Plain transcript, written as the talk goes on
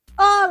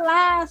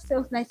Olá,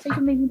 seus, né?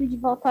 Sejam bem-vindos de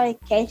volta ao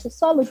Uaicast. Eu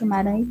sou a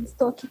Guimarães e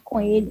estou aqui com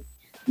ele,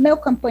 meu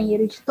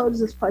companheiro de todos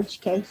os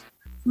podcasts,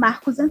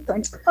 Marcos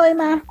Antônio. Oi,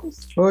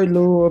 Marcos. Oi,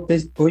 Lu.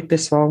 Oi,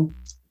 pessoal.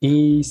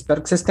 E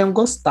espero que vocês tenham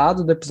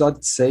gostado do episódio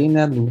 100,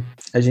 né, Lu?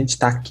 A gente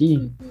tá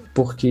aqui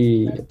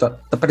porque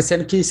tá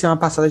parecendo que semana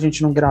passada a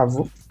gente não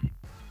gravou.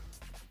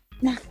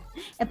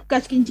 É porque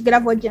acho que a gente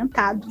gravou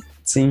adiantado.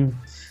 Sim,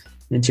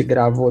 a gente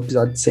gravou o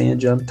episódio 100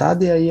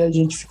 adiantado e aí a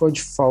gente ficou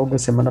de folga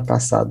semana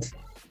passada.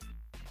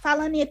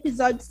 Falando em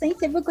episódio 100,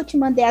 você viu que eu te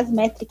mandei as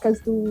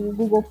métricas do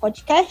Google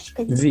Podcast?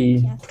 Que a gente Vi.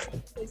 tinha...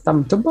 Tá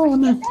muito bom,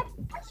 né?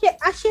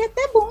 Achei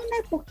até bom,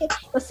 né? Porque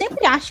eu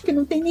sempre acho que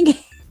não tem ninguém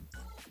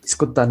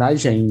Escutando a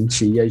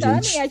gente e a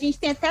escutando, gente... e a gente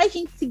tem até a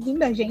gente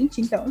seguindo a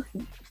gente, então,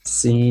 assim.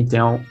 Sim,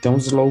 tem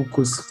uns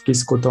loucos que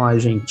escutam a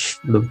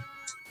gente, Lu.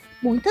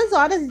 Muitas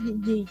horas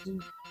de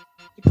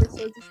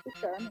pessoas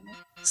escutando, né?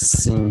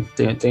 Sim,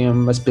 tem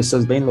umas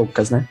pessoas bem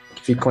loucas, né?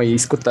 Que ficam aí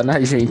escutando a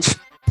gente.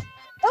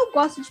 Eu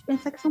gosto de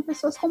pensar que são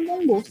pessoas com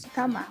bom gosto,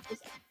 tá, Marcos?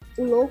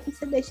 O louco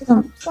você deixa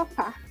só por sua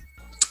parte.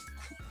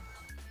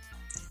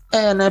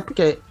 É, né?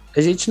 Porque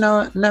a gente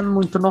não é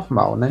muito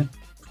normal, né?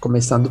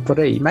 Começando por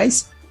aí.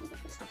 Mas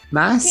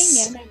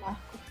Quem é, né,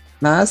 Marcos?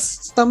 nós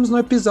estamos no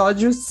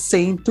episódio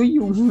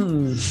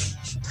 101.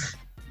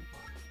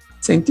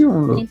 101,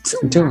 Lu.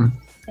 101.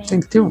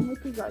 101.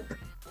 Episódio.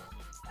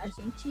 A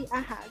gente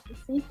arrasa,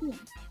 101.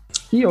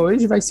 E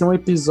hoje vai ser um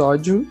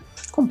episódio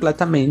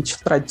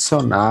completamente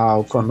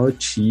tradicional, com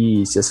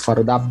notícias,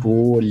 fora da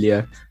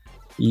bolha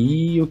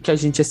e o que a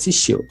gente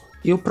assistiu.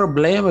 E o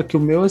problema é que o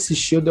meu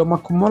assistiu deu uma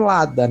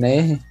acumulada,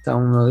 né?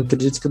 Então eu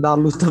acredito que o da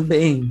Lu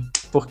também.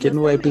 Porque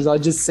no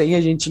episódio 100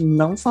 a gente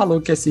não falou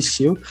que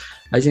assistiu,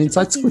 a gente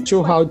só discutiu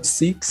o Round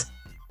 6.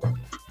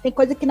 Tem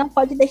coisa que não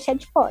pode deixar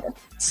de fora.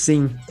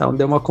 Sim, então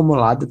deu uma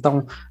acumulada.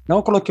 Então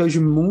não coloquei hoje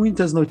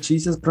muitas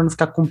notícias para não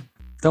ficar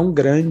tão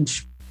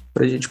grande,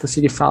 para a gente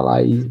conseguir falar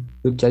aí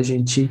do que a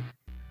gente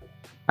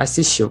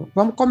assistiu.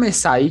 Vamos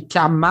começar aí que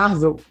a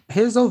Marvel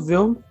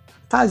resolveu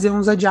fazer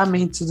uns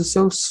adiamentos dos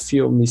seus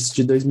filmes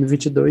de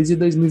 2022 e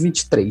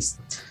 2023.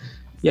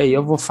 E aí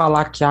eu vou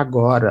falar aqui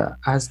agora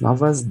as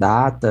novas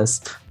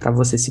datas para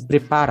você se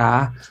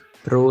preparar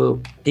para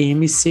o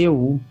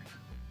MCU.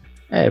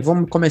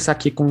 Vamos começar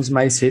aqui com os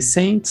mais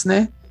recentes,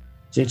 né?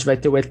 A gente vai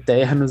ter o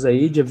Eternos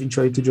aí, dia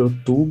 28 de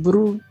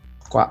outubro.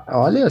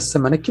 Olha,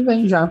 semana que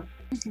vem já.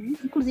 Uhum.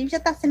 Inclusive já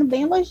está sendo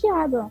bem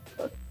elogiado,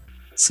 ó.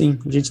 Sim,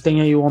 a gente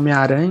tem aí o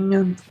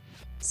Homem-Aranha,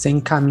 Sem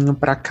Caminho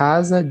para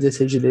Casa,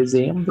 16 de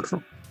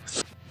dezembro.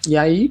 E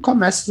aí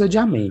começa os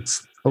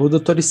adiamentos. O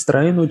Doutor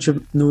Estranho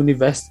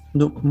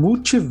no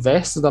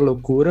Multiverso da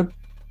Loucura.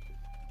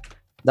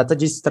 Data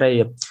de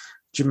estreia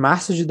de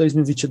março de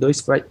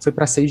 2022 foi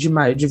para 6 de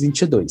maio de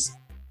 22.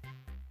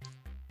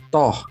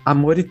 Thor,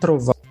 Amor e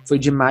Trovão foi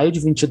de maio de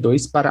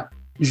 22 para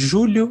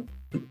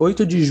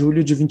 8 de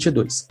julho de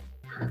 22.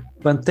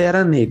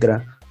 Pantera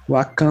Negra,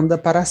 Wakanda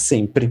para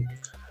Sempre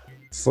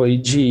foi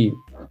de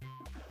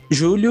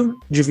julho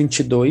de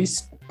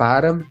 22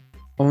 para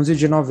 11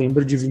 de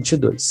novembro de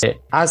 22.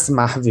 As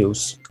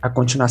Marvels, a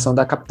continuação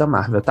da Capitã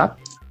Marvel, tá?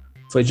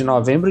 Foi de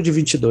novembro de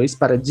 22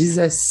 para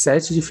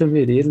 17 de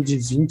fevereiro de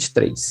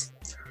 23.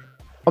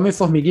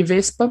 Homem-Formiga e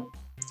Vespa,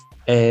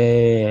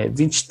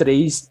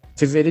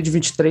 fevereiro de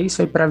 23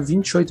 foi para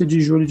 28 de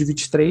julho de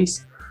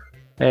 23.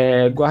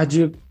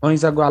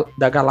 Guardiões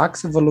da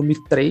Galáxia, volume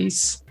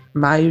 3,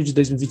 maio de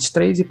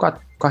 2023, e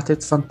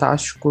Quarteto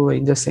Fantástico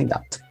ainda sem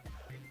data.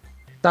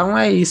 Então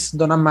é isso,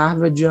 Dona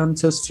Marvel adiando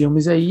seus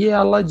filmes aí,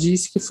 ela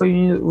disse que foi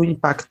o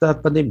impacto da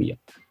pandemia.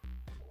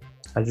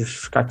 A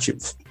justificativa.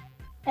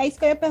 É isso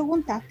que eu ia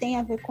perguntar, tem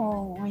a ver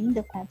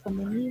ainda com a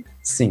pandemia?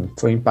 Sim,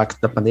 foi o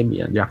impacto da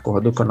pandemia, de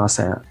acordo com a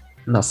nossa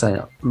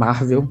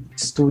Marvel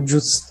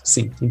Studios,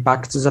 sim,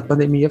 impactos da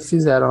pandemia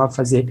fizeram ela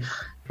fazer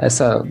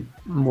essa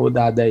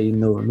mudada aí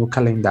no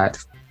calendário.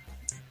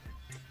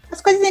 As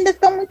coisas ainda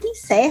estão muito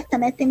incertas,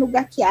 né? Tem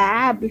lugar que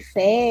abre,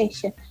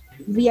 fecha.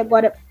 Vi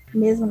agora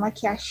mesmo lá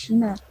que a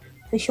China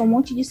fechou um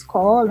monte de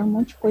escola, um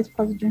monte de coisa por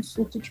causa de um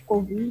surto de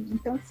Covid.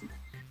 Então, assim,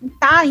 não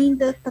tá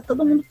ainda, tá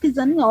todo mundo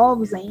pisando em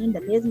ovos ainda,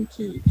 mesmo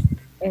que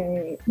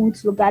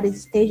muitos lugares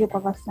estejam com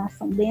a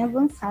vacinação bem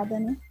avançada,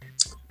 né?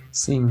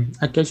 Sim,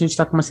 aqui a gente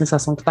tá com uma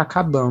sensação que tá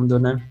acabando,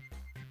 né?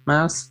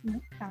 Mas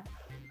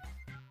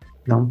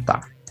não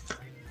tá.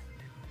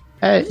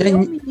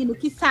 Menino,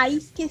 que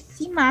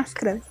esqueci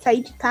máscara.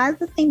 Saí de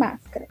casa sem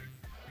máscara.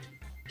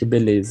 Que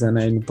beleza,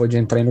 né? Não pôde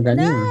entrar em lugar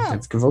nenhum,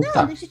 teve que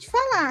voltar. Não, deixa eu te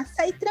falar,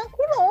 saí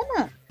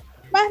tranquilona.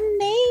 Mas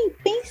nem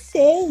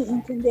pensei,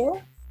 entendeu?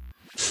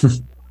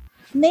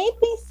 Nem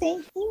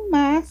pensei em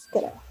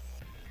máscara.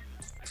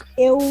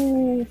 Eu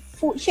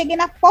cheguei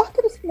na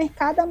porta do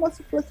supermercado, a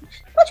moça falou assim,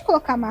 pode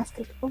colocar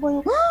máscara, por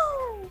favor?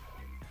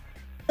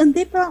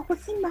 Andei pela rua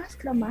sem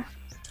máscara, Marcos.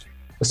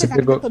 Você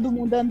pegou... Tá todo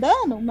mundo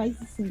andando, mas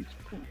assim,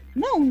 tipo,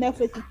 não, né? Eu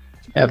falei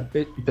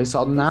assim, o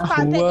pessoal na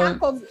rua...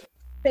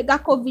 Pegar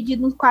Covid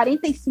nos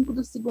 45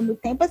 do segundo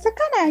tempo é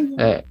sacanagem.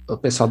 O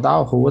pessoal da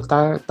rua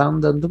tá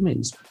andando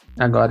mesmo.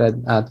 Agora,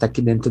 até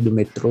aqui dentro do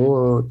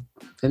metrô,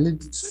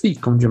 eles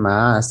ficam de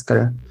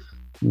máscara.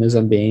 meus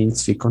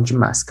ambientes ficam de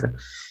máscara.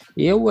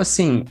 Eu,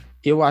 assim,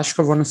 eu acho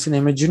que eu vou no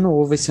cinema de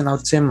novo esse final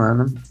de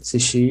semana,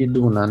 assistir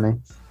Duna, né?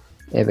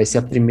 Vai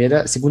ser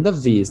segunda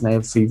vez, né?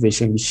 Eu fui ver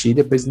Shang-Chi,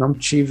 depois não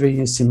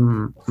tive, assim,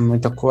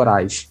 muita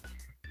coragem.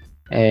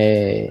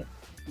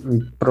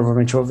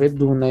 Provavelmente eu vou ver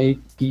Duna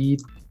e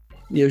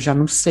eu já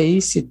não sei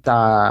se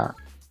tá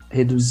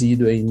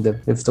reduzido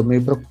ainda. Eu estou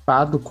meio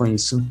preocupado com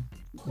isso.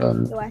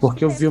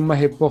 Porque eu vi uma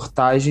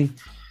reportagem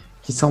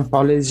que São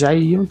Paulo eles já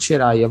iam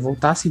tirar, ia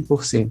voltar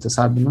 100%,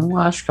 sabe? Não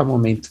acho que é o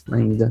momento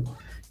ainda.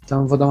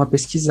 Então eu vou dar uma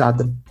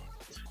pesquisada.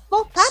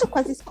 Voltaram com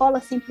as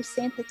escolas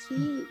 100%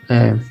 aqui,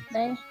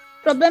 né?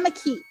 O problema é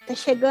que tá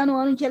chegando o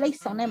ano de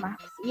eleição, né,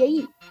 Marcos? E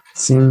aí?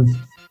 Sim.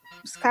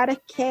 Os caras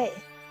querem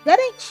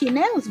garantir,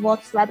 né, os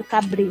votos lá do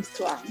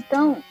Cabresto lá.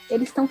 Então,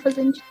 eles estão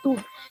fazendo de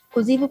tudo.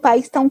 Inclusive, o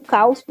país tá um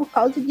caos por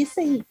causa disso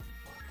aí.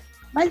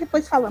 Mas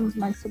depois falamos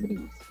mais sobre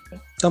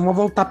isso. Então, vamos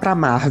voltar pra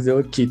Marvel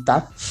aqui,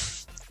 tá?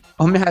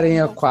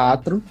 Homem-Aranha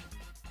 4.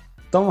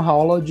 Tom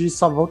Holland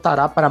só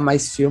voltará para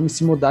mais filmes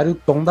se mudar o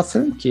tom da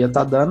franquia.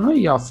 Tá dando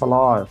aí, ó. Falou,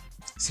 ó,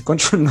 se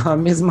continuar a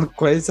mesma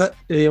coisa,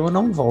 eu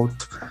não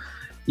volto.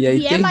 E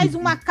aí se é mais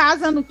uma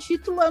casa no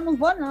título, eu não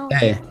vou, não.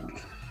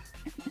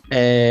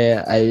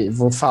 Aí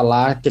vou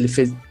falar que ele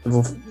fez.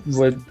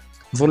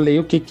 Vou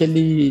ler o que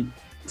ele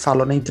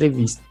falou na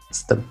entrevista.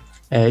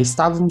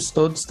 Estávamos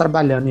todos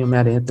trabalhando em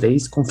Homem-Aranha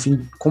 3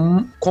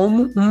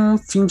 como um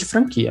fim de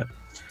franquia.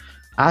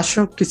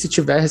 Acho que se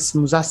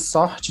tivéssemos a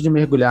sorte de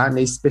mergulhar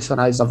nesses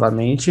personagens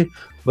novamente,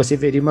 você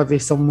veria uma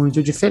versão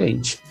muito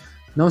diferente.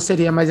 Não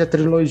seria mais a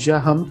trilogia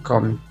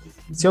Homecoming.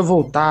 Se eu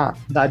voltar,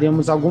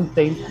 daríamos algum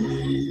tempo.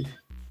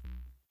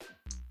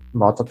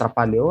 Moto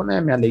atrapalhou,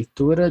 né? Minha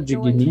leitura,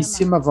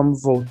 digníssima.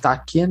 Vamos voltar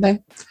aqui, né?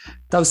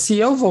 Então, se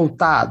eu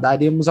voltar,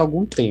 daríamos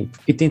algum tempo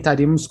e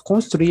tentaríamos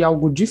construir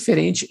algo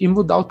diferente e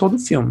mudar o todo o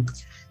filme.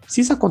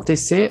 Se isso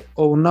acontecer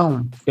ou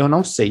não, eu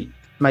não sei.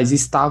 Mas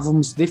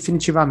estávamos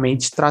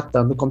definitivamente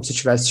tratando como se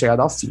tivesse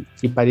chegado ao fim.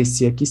 E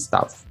parecia que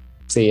estava.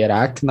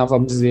 Será que nós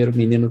vamos ver o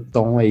menino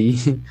Tom aí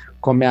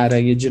como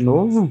aranha de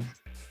novo?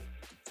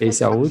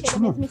 Esse é o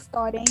último? A mesma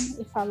história, hein?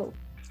 Ele falou.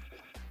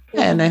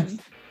 Né?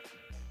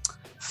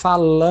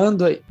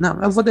 Falando...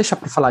 Não, eu vou deixar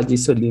para falar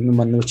disso ali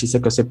numa notícia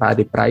que eu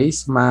separei para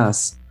isso,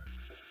 mas...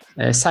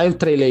 sai o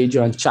trailer aí de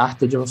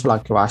Uncharted, eu vou falar o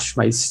que eu acho,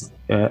 mas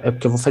é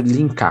porque eu vou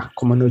linkar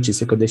com uma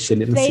notícia que eu deixei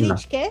ali no final.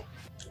 De quê?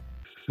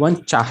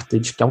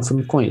 Uncharted, que é um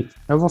filme com ele.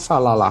 Eu vou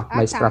falar lá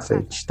mais pra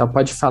frente. Então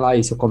pode falar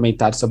aí seu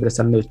comentário sobre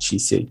essa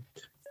notícia aí.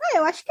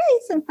 Eu acho que é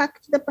isso, o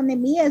impacto da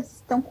pandemia,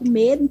 estão com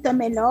medo, então é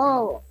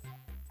melhor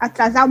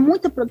atrasar.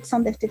 Muita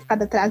produção deve ter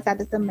ficado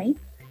atrasada também,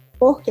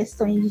 por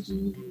questões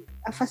de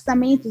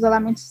afastamento,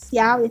 isolamento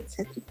social, etc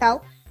e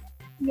tal.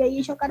 E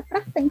aí jogaram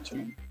pra frente,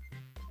 né?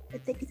 Vai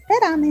ter que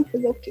esperar, né?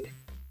 Fazer o quê?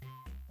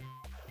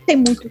 Tem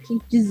muito o que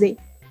dizer.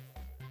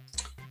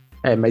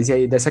 Mas e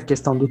aí dessa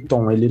questão do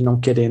Tom, ele não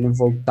querendo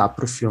voltar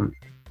pro filme?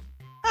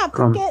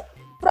 Porque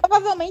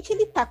provavelmente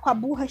ele tá com a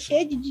burra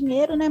cheia de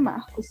dinheiro, né,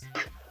 Marcos?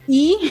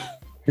 E...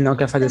 Ele não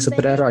quer fazer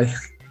super-herói.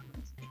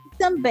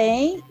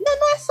 Também...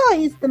 Não é só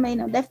isso também,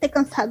 não. Deve ter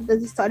cansado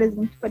das histórias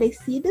muito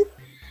parecidas.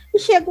 E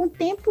chega um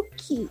tempo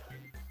que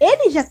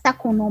ele já tá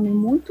com o nome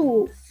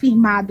muito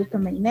firmado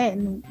também, né,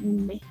 no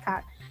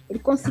mercado. Ele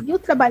conseguiu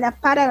trabalhar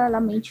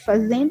paralelamente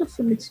fazendo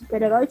filme de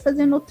super-herói e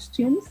fazendo outros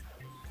filmes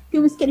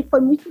que ele foi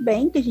muito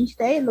bem, que a gente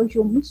até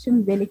elogiou muitos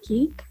filmes dele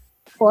aqui,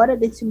 fora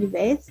desse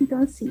universo.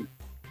 Então, assim,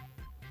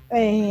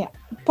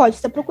 pode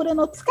estar procurando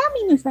outros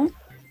caminhos, né?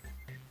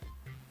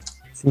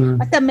 Sim.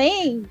 Mas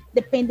também,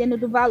 dependendo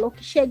do valor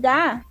que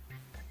chegar,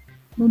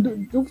 não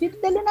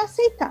duvido dele não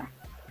aceitar.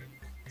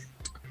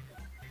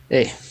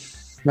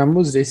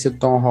 Vamos ver se o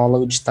Tom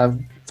Holland está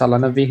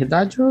falando a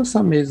verdade ou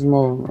só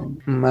mesmo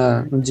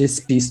um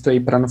despisto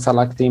aí para não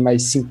falar que tem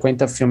mais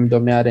 50 filmes do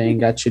Homem-Aranha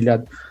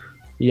engatilhado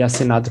e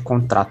assinado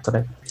contrato,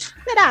 né?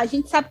 Será? A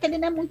gente sabe que ele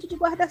não é muito de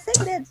guardar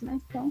segredos, né?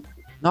 Então...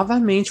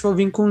 Novamente, vou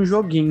vir com um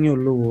joguinho,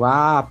 Lu.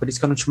 Por isso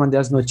que eu não te mandei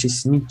as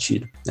notícias.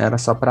 Mentira. Era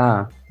só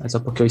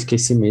porque eu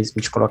esqueci mesmo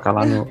de colocar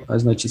lá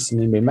as notícias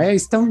no e-mail.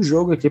 Mas tem um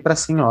jogo aqui pra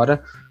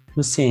senhora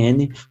no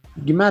CN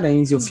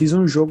Guimarães. Eu fiz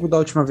um jogo da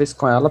última vez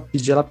com ela,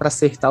 pedi ela pra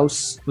acertar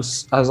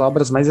as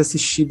obras mais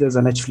assistidas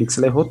da Netflix.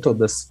 Ela errou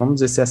todas.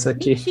 Vamos ver se essa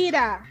aqui...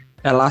 Mentira!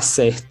 Ela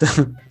acerta.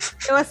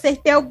 Eu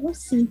acertei alguns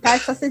sim, tá? É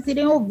só vocês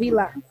irem ouvir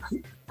lá.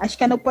 Acho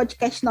que é no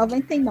podcast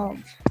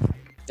 99.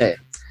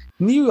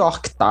 New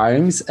York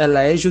Times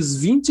elege os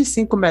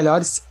 25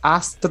 melhores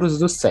astros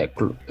do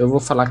século. Eu vou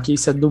falar que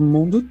isso é do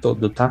mundo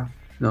todo, tá?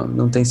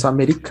 Não tem só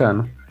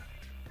americano.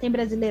 Tem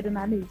brasileiro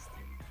na lista?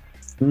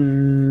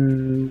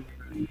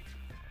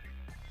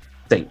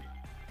 Tem.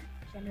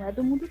 Já não é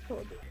do mundo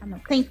todo. Não.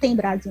 Tem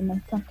Brasil,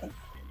 né? Então tem.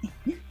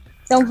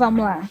 Então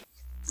vamos lá.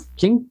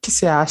 Quem que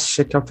você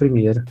acha que é o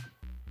primeiro?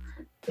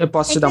 Eu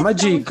posso te dar uma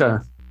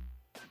dica.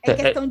 É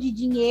questão de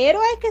dinheiro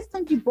ou é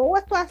questão de boa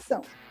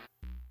atuação?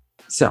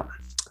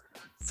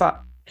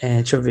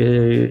 Deixa eu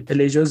ver.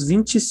 Elegeu os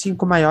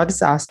 25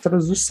 maiores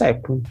astros do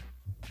século.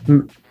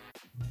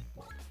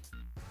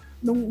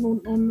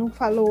 não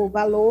falou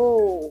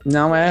valor.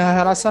 Não é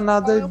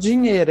relacionado Qual a é o...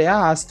 dinheiro, é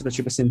astro.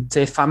 Tipo assim,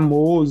 ser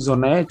famoso,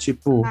 né?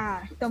 Tipo,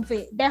 Então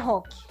vê, The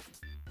Rock.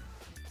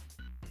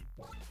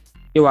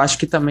 eu acho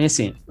que também,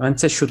 assim,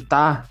 antes de você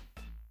chutar,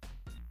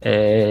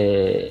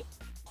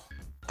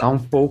 tá um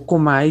pouco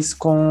mais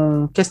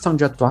com questão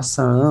de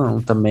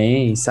atuação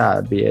também,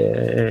 sabe?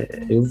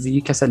 Eu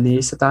vi que essa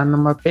lista tá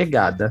numa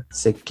pegada.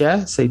 Você quer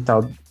aceitar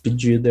o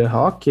pedido de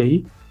rock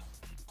aí?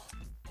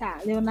 Tá,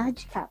 Leonardo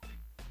DiCaprio.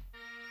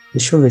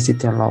 Deixa eu ver se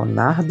tem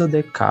Leonardo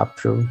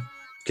DiCaprio.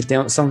 Que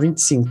são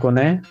 25,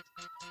 né?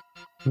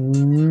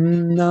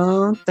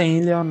 Não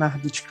tem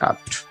Leonardo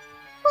DiCaprio.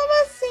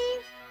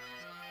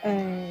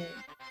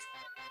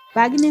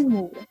 Wagner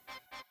Moura.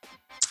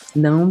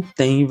 Não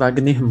tem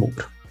Wagner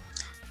Moura.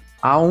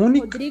 A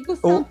única. Rodrigo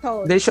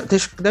Santoro.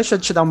 Deixa eu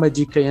te dar uma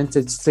dica aí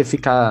antes de você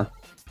ficar.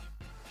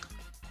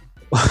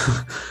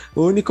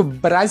 O único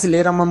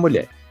brasileiro é uma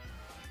mulher.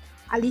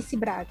 Alice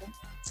Braga.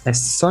 É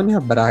Sônia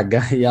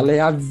Braga. E ela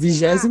é a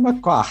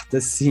 24ª,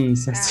 sim.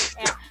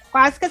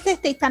 Quase que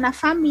acertei. Tá na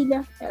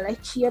família. Ela é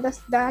tia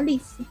da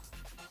Alice.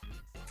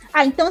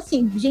 Então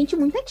assim, gente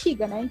muito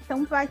antiga, né?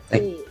 Então vai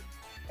ter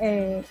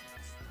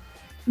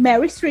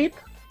Meryl Streep.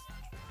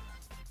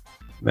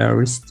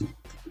 Meryl Streep.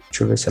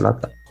 Deixa eu ver se ela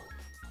tá.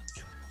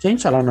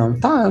 Gente, ela não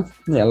tá.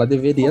 Ela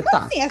deveria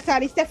estar. Assim, essa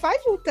lista é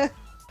fajuta.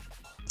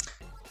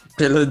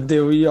 Pelo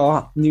New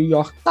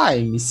York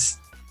Times.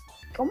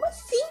 Como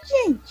assim,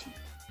 gente?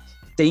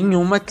 Tem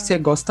uma que você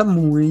gosta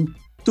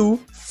muito.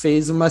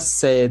 Fez uma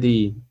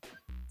série.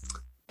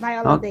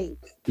 Viola Davis.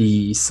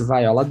 Isso,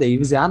 Viola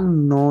Davis é a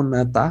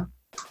 9ª, tá?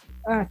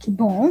 Que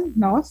bom.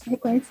 Nossa,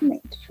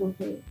 reconhecimento. Deixa eu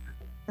ver.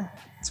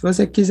 Se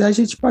você quiser, a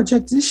gente pode já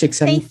desistir. Que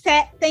você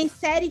tem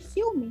série e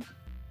filme?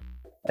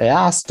 É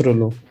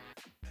Astrolo.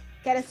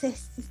 Quero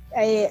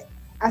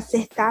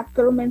acertar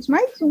pelo menos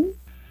mais um.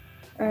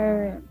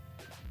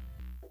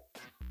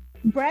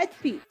 Brad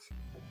Pitt.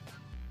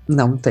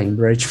 Não tem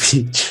Brad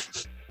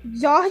Pitt.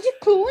 George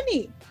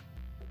Clooney.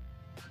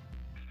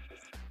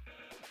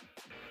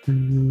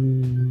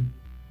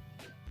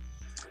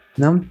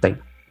 Não tem.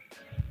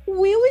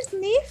 Will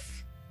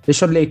Smith.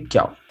 Deixa eu ler aqui,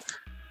 ó.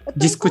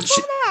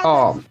 Discutir.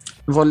 Ó,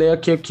 vou ler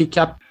aqui o que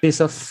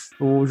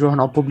o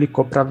jornal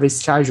publicou para ver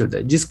se te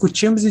ajuda.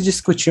 Discutimos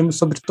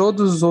sobre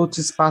todos os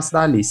outros espaços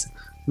da lista,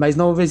 mas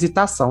não houve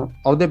hesitação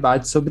ao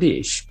debate sobre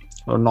este.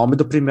 O nome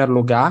do primeiro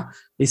lugar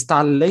está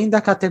além da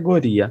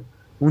categoria.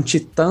 Um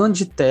titã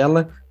de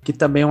tela que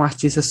também é um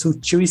artista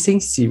sutil e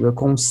sensível,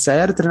 com um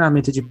sério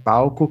treinamento de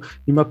palco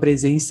e uma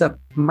presença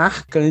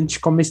marcante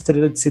como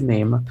estrela de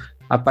cinema,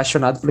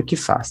 apaixonado pelo que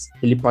faz.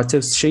 Ele pode ser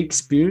o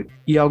Shakespeare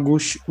e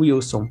August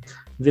Wilson,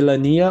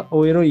 vilania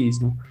ou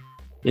heroísmo.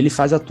 Ele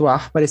faz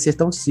atuar parecer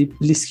tão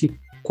simples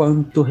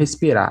quanto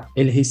respirar.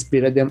 Ele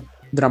respira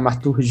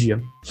dramaturgia.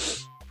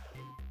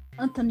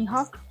 Anthony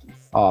Hopkins.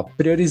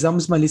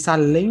 Priorizamos uma lista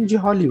além de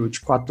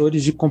Hollywood, com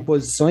atores de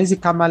composições e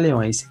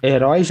camaleões,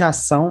 heróis de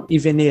ação e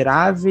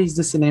veneráveis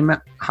do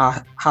cinema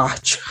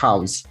art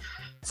house.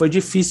 Foi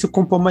difícil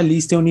compor uma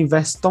lista em um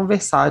universo tão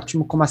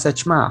versátil como a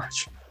sétima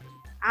arte.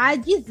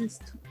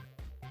 Desisto.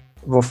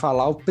 Vou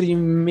falar o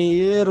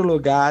primeiro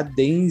lugar,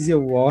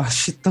 Denzel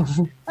Washington.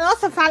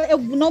 Nossa,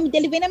 o nome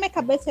dele vem na minha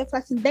cabeça e eu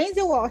falo assim,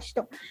 Denzel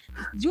Washington.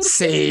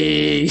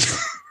 Sei.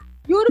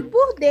 Juro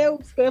por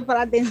Deus que eu ia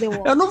falar Denzel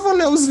Washington. Eu não vou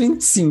ler os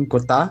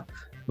 25, tá?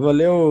 Vou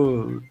ler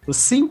os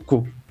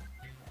 5.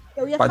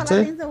 Eu ia falar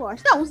Denzel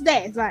Washington. Não, os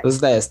 10, vai. Os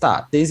 10,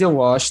 tá. Denzel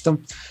Washington.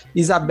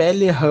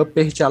 Isabelle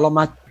Huppert, ela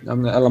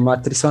é uma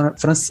atriz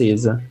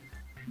francesa.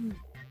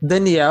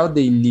 Daniel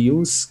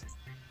Day-Lewis.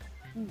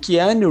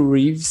 Keanu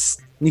Reeves.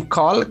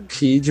 Nicole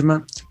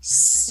Kidman.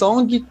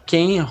 Song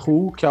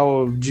Kang-ho, que é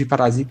o de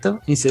Parasita,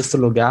 em 6º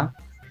lugar.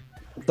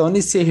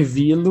 Tony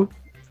Servillo,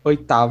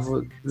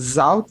 8º.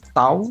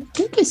 Zaltal.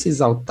 Quem que é esse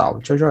Zaltal?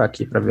 Deixa eu jogar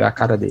aqui pra ver a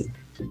cara dele.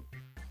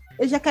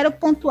 Eu já quero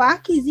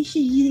pontuar que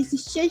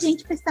existia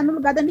gente pra estar no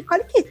lugar da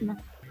Nicole Kidman.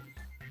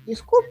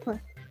 Desculpa.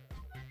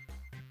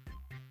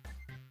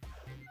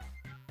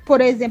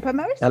 Por exemplo, a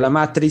Mary. Ela é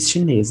uma atriz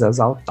chinesa,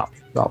 Zaltal.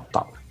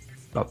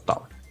 Vou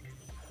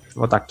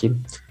botar aqui.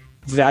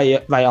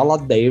 Viola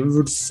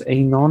Davis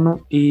em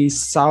 9º e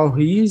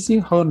Saoirse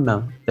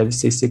Ronan. Deve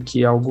ser esse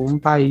aqui, algum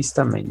país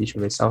também. Deixa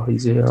eu ver,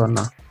 Saoirse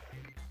Ronan.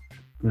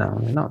 Não.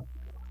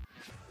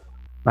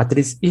 Uma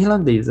atriz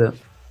irlandesa.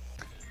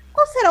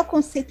 Qual será o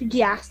conceito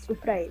de astro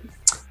para eles?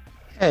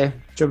 Deixa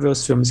eu ver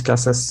os filmes que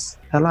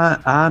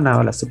ela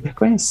é super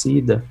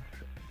conhecida.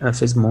 Ela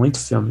fez muito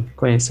filme,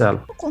 conheço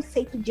ela. O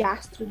conceito de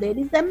astro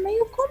deles é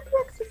meio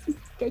complexo, assim.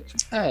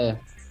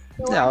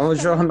 O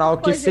jornal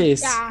que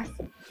fez.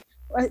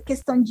 A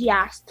questão de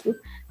astro,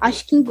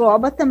 acho que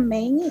engloba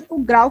também o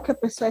grau que a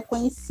pessoa é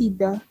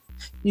conhecida.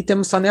 E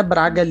temos Sônia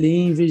Braga ali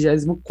em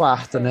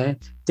 24º, né?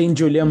 Tem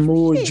Julia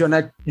Moore,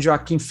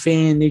 Joaquim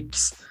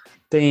Phoenix,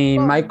 tem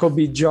Michael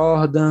B.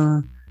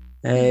 Jordan,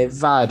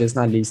 vários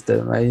na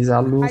lista, mas a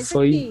Lu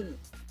foi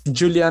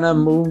Juliana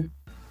Moore.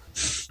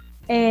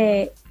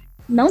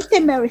 Não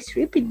ter Meryl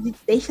Streep,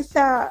 deixa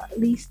essa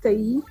lista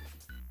aí.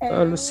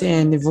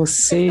 Luciene,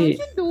 você...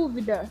 De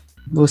dúvida.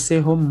 Você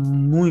errou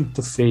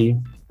muito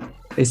feio.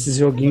 Esses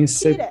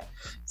joguinhos, Mentira.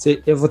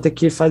 eu vou ter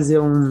que fazer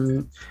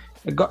um...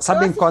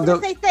 Sabe quando...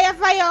 aceitei a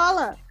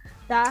vaiola,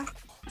 tá?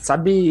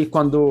 Sabe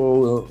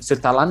quando você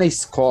tá lá na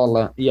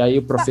escola e aí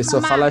o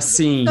professor fala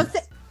assim...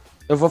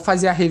 Eu vou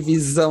fazer a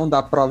revisão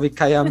da prova e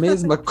cair a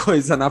mesma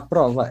coisa na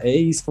prova. É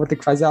isso que eu vou ter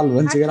que fazer a Lu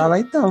antes de gravar,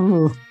 então,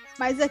 Lu.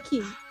 Mas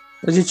aqui...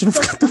 A gente não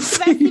fica tão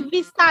feio.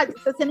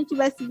 Se você não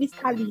tivesse visto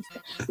a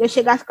lista e eu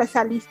chegasse com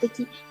essa lista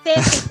aqui, você ia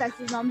aceitar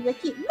esses nomes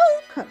aqui?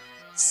 Nunca!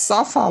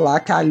 Só falar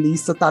que a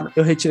lista tá...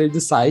 Eu retirei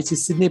do site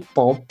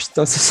Cinepop,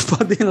 então vocês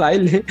podem ir lá e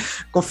ler,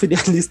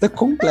 conferir a lista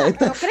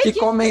completa e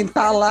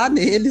comentar lá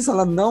neles.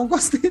 Ela não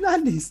gostei da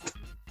lista.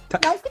 Tá.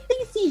 Não que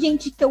tem sim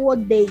gente que eu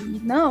odeio.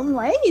 Não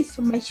é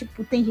isso. Mas,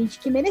 tipo, tem gente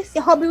que merecia.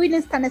 Robbie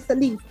Williams tá nessa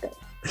lista.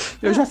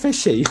 Eu já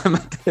fechei a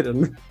matéria,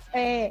 né?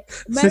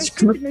 Meryl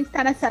Streep não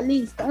está nessa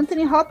lista.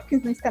 Anthony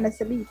Hopkins não está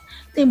nessa lista.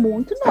 Tem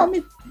muito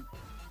nome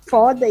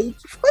foda aí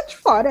que ficou de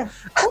fora.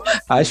 Como assim?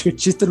 Acho que o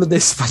título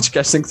desse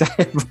podcast tem que ser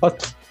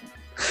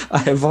a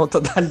revolta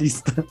da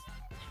lista.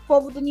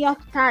 Povo do New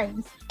York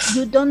Times,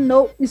 you don't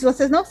know. E se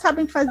vocês não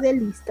sabem fazer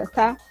lista,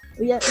 tá?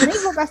 Eu nem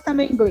vou gastar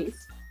meu inglês.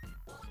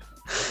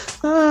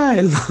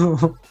 Ai,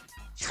 Lu.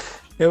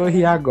 Eu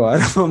ri agora.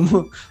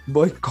 Vamos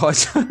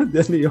boicote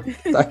do New York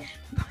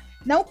Times.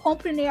 Não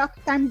compre o New York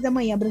Times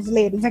amanhã,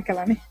 brasileiros,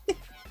 aquela, né?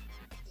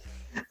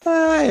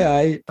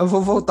 Ai. Eu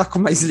vou voltar com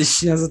mais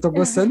listinhas. Eu tô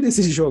gostando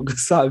desse jogo,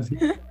 sabe?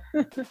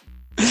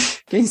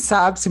 Quem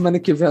sabe semana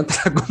que vem eu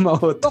trago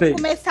uma outra aí.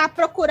 Vou começar a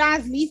procurar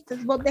as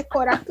listas, vou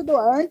decorar tudo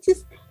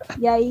antes.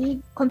 E aí,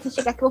 quando você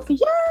chegar aqui, eu vou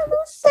fingir,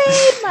 não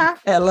sei, mas...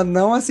 Ela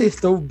não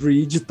acertou o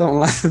Bridgerton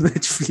lá no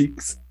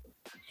Netflix.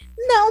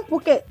 Não,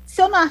 porque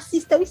se eu não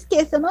assisto, eu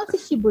esqueço. Eu não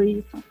assisti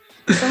Bridgerton.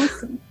 Então,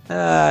 assim...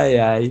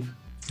 Ai.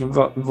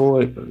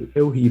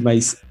 Eu ri,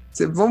 mas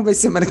vamos ver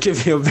semana que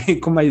vem eu venho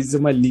com mais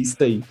uma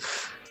lista aí.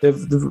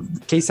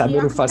 Quem sabe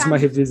eu não faço uma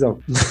revisão.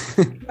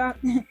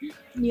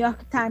 New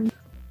York Times.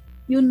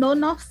 You know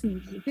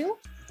nothing, viu?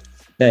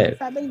 Não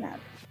sabem nada.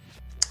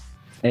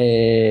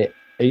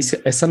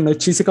 Essa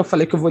notícia que eu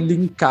falei que eu vou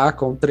linkar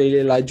com o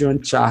trailer lá de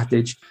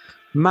Uncharted.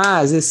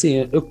 Mas,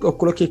 assim, eu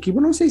coloquei aqui,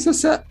 mas não sei se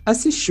você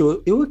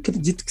assistiu. Eu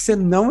acredito que você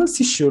não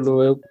assistiu,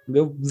 Lu.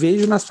 Eu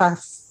vejo na sua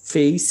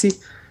face...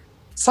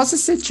 Só se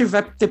você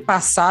ter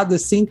passado,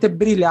 assim, ter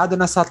brilhado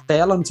nessa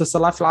tela no seu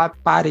celular e falar,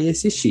 parei e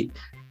assisti.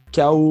 Que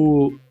é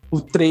o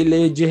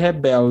trailer de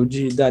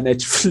Rebelde da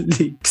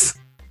Netflix.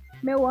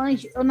 Meu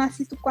anjo, eu não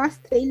assisto quase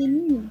trailer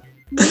nenhum.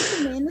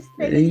 Muito menos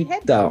trailer de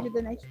Rebelde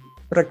da Netflix.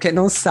 Pra quem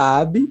não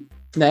sabe,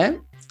 né?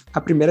 A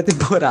primeira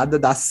temporada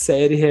da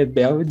série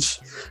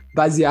Rebelde,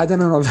 baseada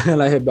na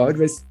novela Rebelde,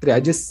 vai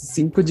estrear dia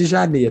 5 de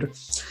janeiro.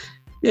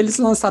 E eles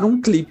lançaram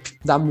um clipe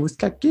da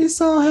música Que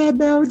Sou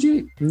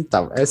Rebelde.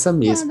 Então, essa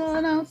mesmo.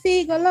 Quando não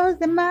sigo los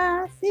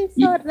demás, se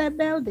sou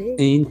rebelde.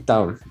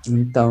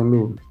 Então,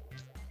 Lu,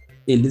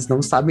 eles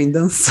não sabem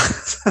dançar,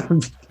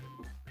 sabe?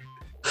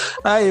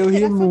 Eu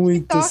ri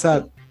muito, TikTok.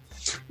 Sabe?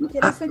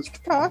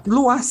 TikTok.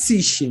 Lu,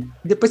 assiste.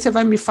 Depois você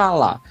vai me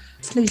falar.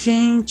 Falei,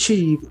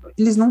 gente,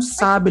 eles não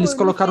sabem. Eles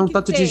colocaram um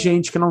tanto de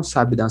gente que não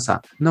sabe dançar.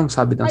 Não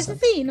sabe dançar.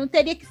 Mas assim, não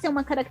teria que ser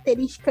uma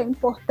característica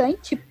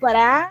importante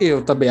pra...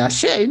 Eu também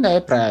achei,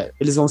 né?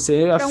 Eles vão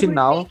ser,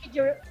 afinal...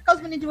 Porque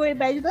os meninos de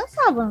Rebelde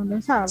dançavam.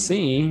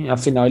 Sim,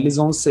 afinal eles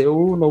vão ser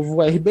o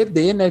novo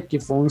RBD, né? Que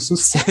foi um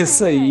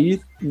sucesso aí.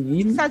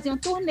 Eles faziam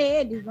turnê,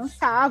 eles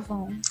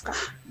dançavam.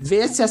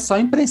 Vê se é só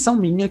impressão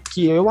minha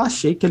que eu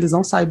achei que eles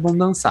não saibam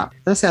dançar.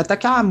 Assim, até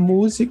que a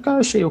música eu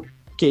achei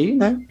ok,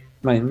 né?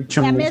 Mas não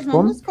tinha a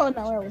mesma música ou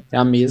não? É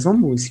a mesma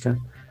música.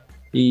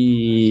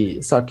 E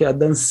só que a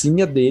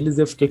dancinha deles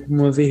eu fiquei com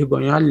uma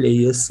vergonha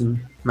alheia, assim.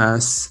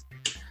 Mas...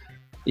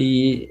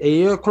 E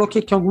eu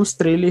coloquei aqui alguns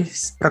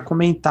trailers para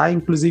comentar,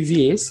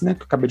 inclusive esse, né?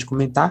 Que eu acabei de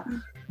comentar.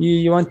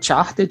 E o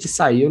Uncharted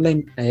saiu.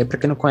 Para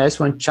quem não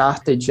conhece, o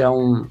Uncharted é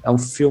um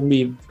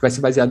filme que vai ser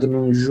baseado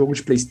num jogo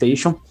de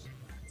PlayStation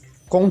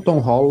com o Tom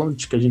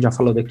Holland, que a gente já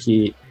falou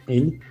daqui.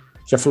 Ele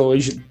já falou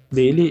hoje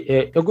dele.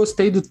 Eu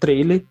gostei do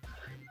trailer.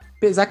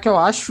 Apesar que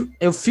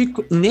eu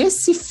fico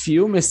nesse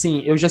filme,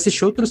 assim, eu já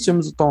assisti outros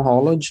filmes do Tom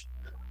Holland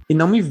e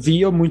não me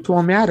via muito o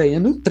Homem-Aranha.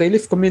 No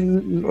trailer ficou me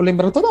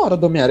lembrando toda hora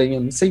do Homem-Aranha,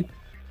 não sei.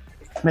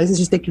 Mas a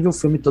gente tem que ver o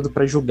filme todo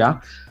pra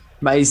julgar.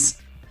 Mas,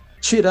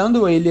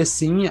 tirando ele,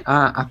 assim,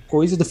 a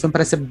coisa do filme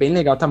parece ser bem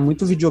legal. Tá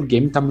muito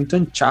videogame, tá muito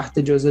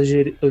Uncharted.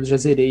 Eu já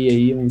zerei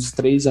aí uns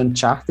 3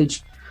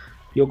 Uncharted.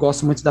 E eu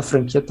gosto muito da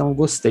franquia, então eu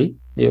gostei.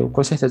 Eu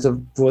com certeza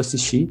vou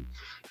assistir.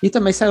 E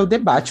também saiu o The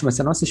Batman.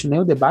 Você não assistiu nem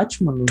o The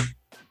Batman, Lu?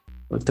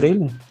 O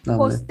trailer? Não,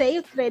 postei, né?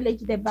 O trailer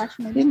de The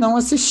Batman. E não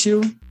assistiu.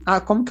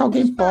 Como que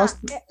alguém posta?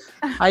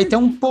 Aí tem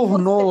um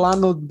pornô lá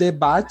no The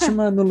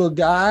Batman, no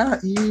lugar,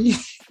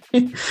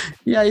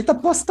 e aí tá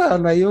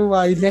postando. Aí o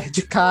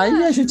nerd cai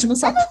e a gente não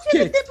sabe por quê.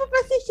 Eu não tive tempo pra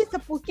assistir,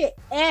 sabe por quê?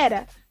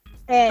 Era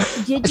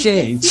dia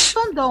de DC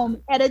Fandom.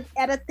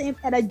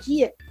 Era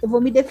dia, eu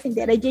vou me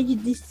defender, era dia de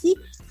DC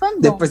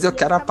Fandom. Depois eu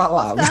quero a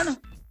palavra.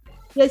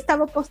 E eu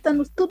estava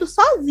postando tudo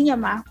sozinha,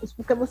 Marcos,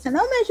 porque você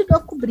não me ajudou a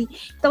cobrir.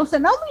 Então você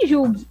não me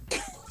julgue.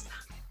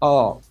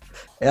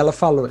 Ela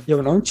falou,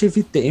 eu não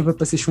tive tempo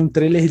pra assistir um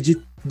trailer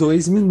de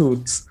 2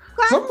 minutos.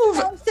 Claro que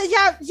não. Você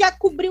já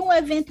cobriu um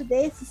evento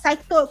desse? Sai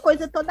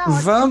coisa toda hora.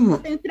 Vamos. Eu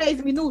tenho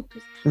 3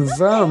 minutos?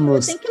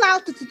 Vamos. Eu tenho que ir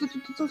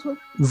lá.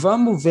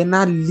 Vamos ver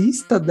na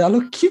lista dela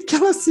o que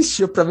ela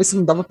assistiu pra ver se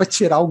não dava pra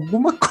tirar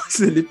alguma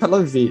coisa ali pra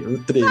ela ver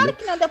o trailer. Claro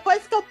que não.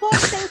 Depois que eu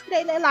postei o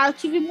trailer lá, eu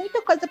tive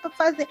muita coisa pra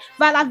fazer.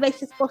 Vai lá ver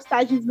se as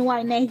postagens no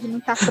Uaicast não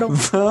tá pronto.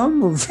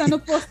 Vamos. Se eu não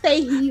postei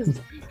Rio.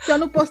 Se eu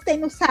não postei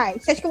no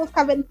site. Você acha que eu vou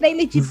ficar vendo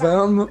trailer de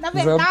vamos. Na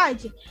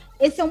verdade,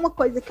 essa é uma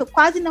coisa que eu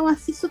quase não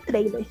assisto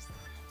trailers.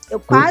 Eu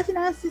quase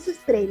não assisto os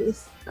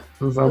trailers.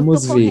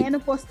 Vamos ver. Eu tô correndo,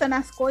 postando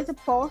as coisas,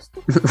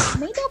 posto.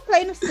 Nem deu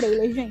play nos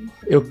trailers, gente.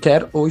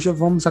 Hoje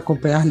vamos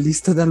acompanhar a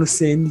lista da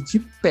Luciene de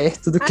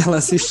perto do que ela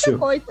assistiu.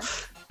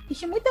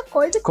 Assisti muita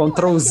coisa.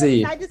 Ctrl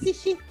Z.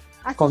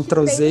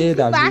 Ctrl Z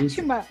da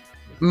Batman.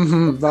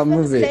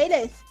 Vamos ver.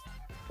 Trailers.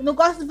 Eu não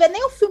gosto de ver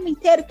nem o filme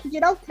inteiro, que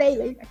dirá o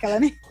trailer. Aquela,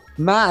 né?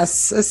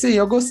 Mas, assim,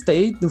 eu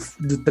gostei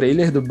do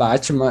trailer do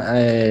Batman.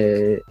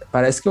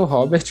 Parece que o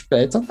Robert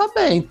Pattinson tá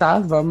bem, tá?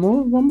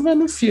 Vamos ver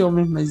no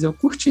filme. Mas eu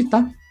curti,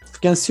 tá?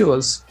 Fiquei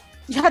ansioso.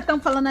 Já estão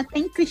falando até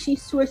em Kristen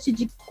Stewart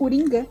de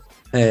Coringa.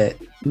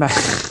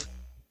 Mas...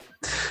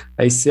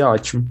 Vai ser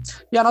ótimo.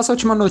 E a nossa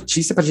última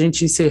notícia, pra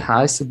gente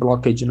encerrar esse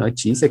bloco aí de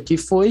notícia, que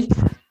foi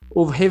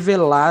o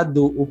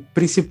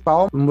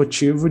principal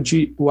motivo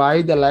de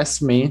Why the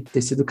Last Man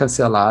ter sido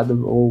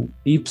cancelado, ou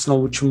Y, o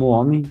Último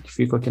Homem, que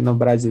fica aqui no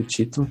Brasil o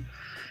título,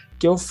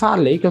 que eu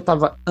falei que eu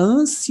tava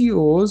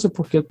ansioso,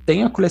 porque eu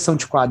tenho a coleção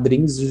de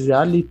quadrinhos,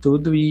 já li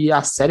tudo, e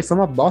a série foi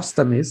uma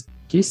bosta mesmo.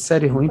 Que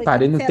série ruim,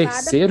 parei no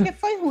terceiro. Porque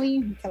foi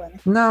ruim, aquela, né?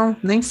 Não,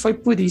 nem foi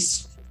por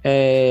isso.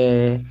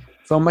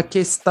 Foi uma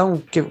questão,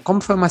 que como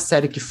foi uma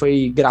série que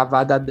foi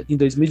gravada em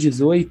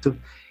 2018,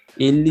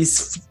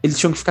 eles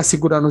tinham que ficar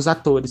segurando os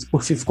atores,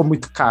 por fim ficou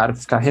muito caro,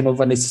 ficar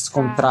renovando esses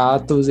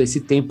contratos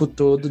esse tempo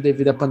todo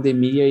devido à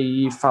pandemia,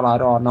 e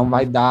falaram, não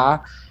vai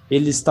dar.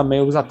 Eles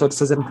também, os atores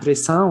fazendo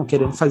pressão,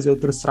 querendo fazer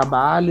outros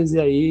trabalhos, e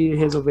aí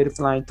resolveram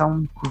falar,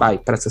 então vai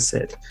para essa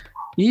série.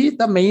 E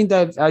também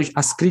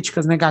as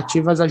críticas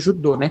negativas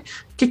ajudou, né?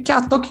 Porque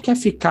ator que quer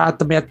ficar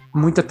também é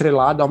muito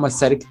atrelado a uma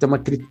série que tem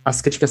as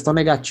críticas tão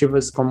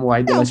negativas como o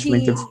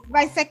Adiamento.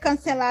 Vai ser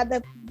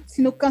cancelada,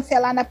 se não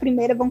cancelar na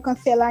primeira, vão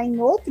cancelar em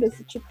outras,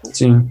 tipo...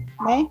 Sim.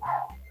 Né?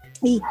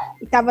 E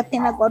tava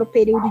tendo agora o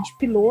período de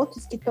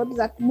pilotos, que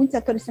muitos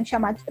atores são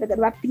chamados para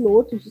gravar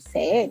pilotos de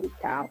série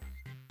e tal,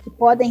 que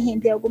podem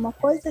render alguma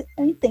coisa,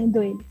 eu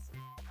entendo eles.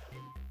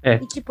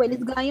 E, tipo,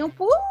 eles ganham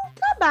por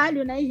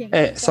trabalho, né, gente?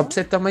 Então... Só pra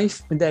você ter uma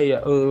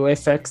ideia, o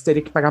FX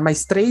teria que pagar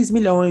mais 3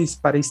 milhões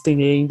para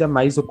estender ainda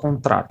mais o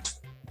contrato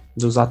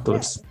dos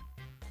atores.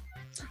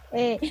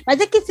 Mas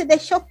é que você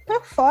deixou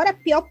pra fora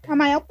a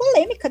maior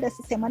polêmica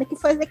dessa semana, que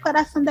foi a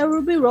declaração da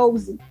Ruby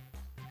Rose.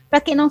 Pra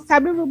quem não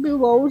sabe, Ruby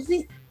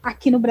Rose,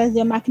 aqui no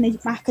Brasil é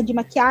marca de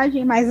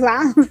maquiagem, mas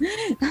lá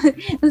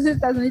nos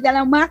Estados Unidos ela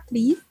é uma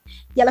atriz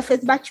e ela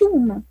fez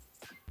Batwoman.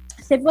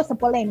 Você viu essa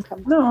polêmica?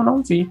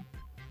 Não vi.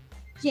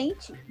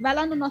 Gente, vai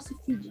lá no nosso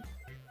feed,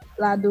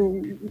 lá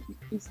do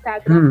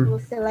Instagram,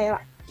 você lê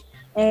lá.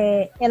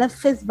 Ela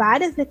fez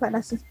várias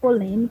declarações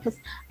polêmicas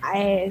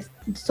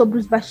sobre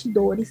os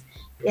bastidores.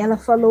 Ela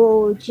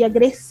falou de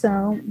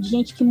agressão, de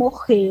gente que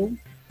morreu.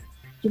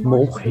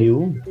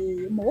 Morreu?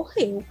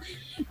 Morreu.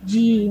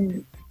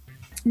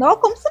 Não,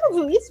 como você não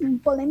viu isso? Uma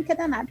polêmica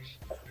danada.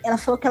 Ela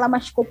falou que ela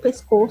machucou o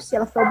pescoço e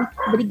ela foi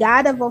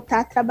obrigada a voltar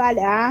a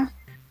trabalhar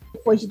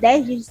depois de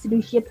 10 dias de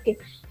cirurgia, porque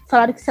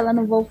falaram que se ela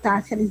não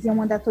voltasse, eles iam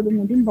mandar todo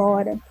mundo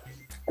embora.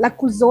 Ela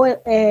acusou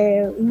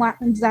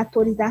um dos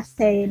atores da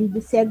série de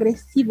ser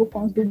agressivo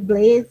com os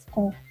dublês,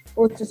 com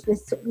outras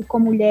pessoas, com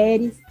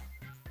mulheres.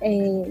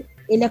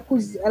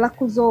 Ela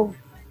falou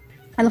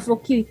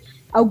que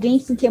alguém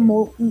se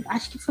queimou,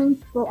 acho que foi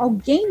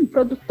um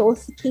produtor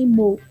se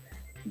queimou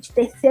de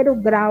 3º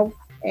grau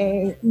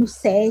no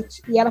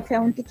set, e ela foi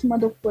a única que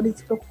mandou flores e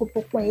se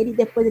preocupou com ele, e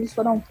depois eles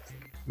foram...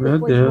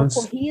 Depois do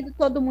ocorrido,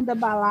 todo mundo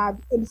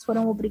abalado, eles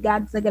foram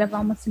obrigados a gravar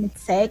uma cena de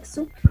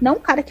sexo. Não o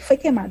cara que foi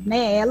queimado,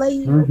 né? Ela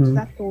e outros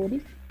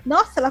atores.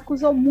 Nossa, ela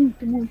acusou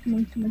muito.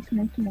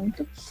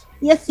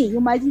 E assim,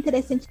 o mais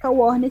interessante é que a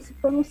Warner se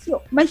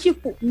pronunciou. Mas,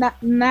 tipo,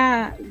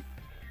 na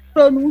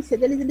pronúncia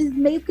deles, eles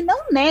meio que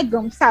não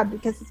negam, sabe,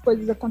 que essas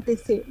coisas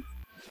aconteceram.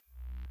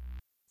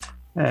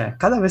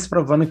 Cada vez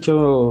provando que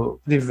o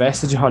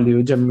universo de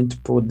Hollywood é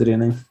muito podre,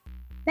 né?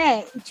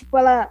 E tipo,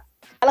 ela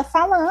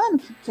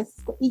falando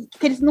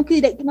que eles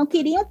não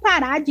queriam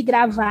parar de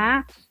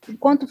gravar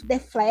enquanto The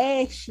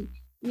Flash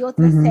e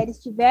outras séries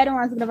tiveram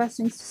as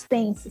gravações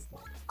suspensas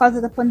por causa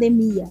da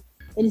pandemia.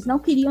 Eles não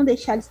queriam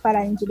deixar eles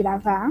pararem de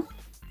gravar.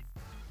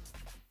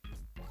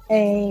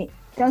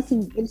 Então,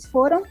 assim, eles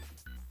foram...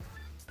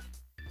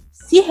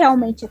 Se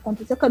realmente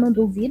aconteceu, que eu não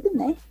duvido,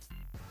 né?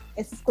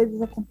 Essas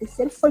coisas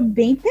aconteceram, foi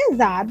bem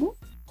pesado.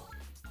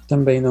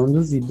 Também não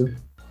duvido.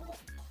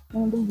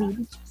 Não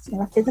duvido, tipo assim,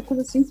 ela fez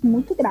acusações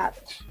muito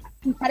graves.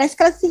 E parece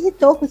que ela se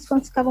irritou, porque os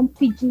fãs ficavam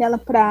pedindo ela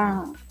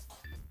pra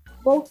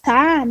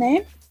voltar,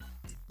 né?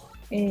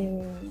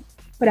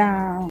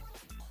 Pra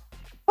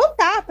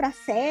voltar pra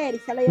série,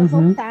 se ela ia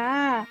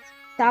voltar,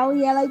 tal,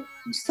 e ela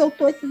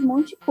soltou esse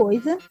monte de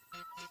coisa.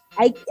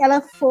 Aí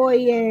ela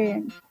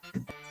foi...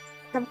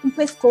 tava com o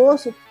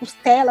pescoço,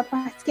 costela,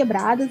 partes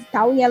quebradas e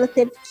tal, e ela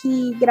teve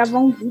que gravar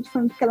um vídeo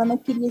falando que ela não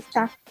queria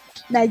estar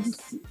na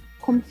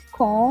Comic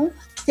Con,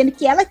 sendo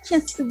que ela tinha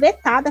sido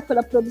vetada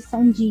pela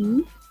produção de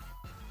ir,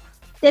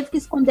 teve que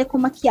esconder com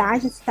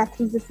maquiagem a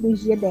cicatriz da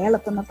cirurgia dela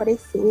para não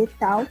aparecer e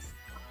tal.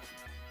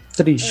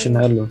 Triste,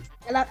 né, Lu?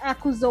 Ela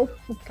acusou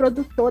o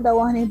produtor da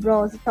Warner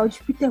Bros, tal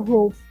de Peter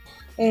Wolf,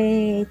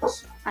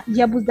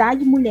 de abusar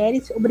de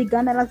mulheres,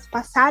 obrigando elas a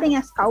passarem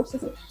as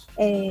calças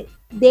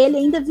dele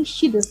ainda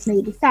vestidas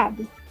nele,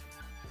 sabe?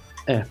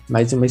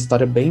 Mais uma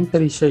história bem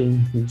triste aí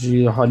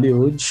de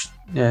Hollywood.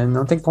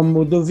 Não tem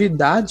como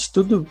duvidar de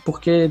tudo,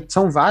 porque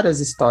são várias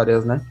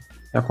histórias, né?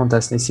 Que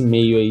acontecem nesse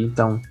meio aí,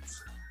 então.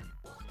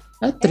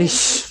 É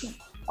triste. Assim,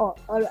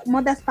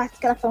 uma das partes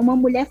que ela falou, uma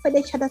mulher foi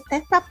deixada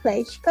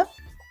tetraplégica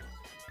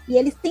e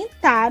eles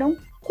tentaram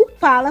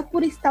culpá-la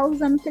por estar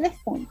usando o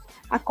telefone.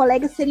 A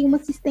colega seria uma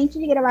assistente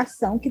de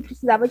gravação que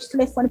precisava de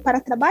telefone para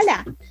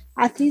trabalhar.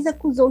 A atriz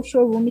acusou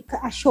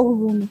a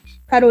showroom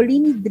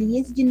Caroline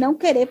Dries de não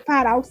querer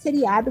parar o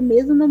seriado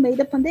mesmo no meio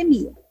da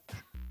pandemia.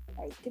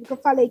 É aquilo que eu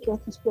falei, que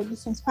outras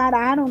produções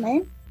pararam,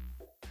 né?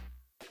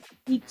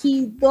 E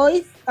que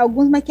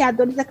alguns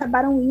maquiadores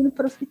acabaram indo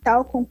para o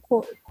hospital com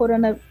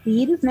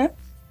coronavírus, né?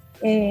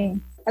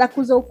 Ela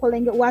acusou o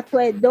colega, o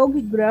ator Doug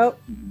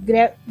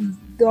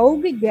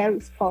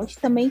Gary Scott,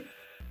 também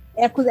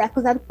é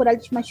acusado por ela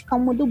de machucar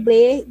uma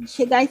dublê, de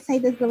chegar e sair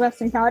das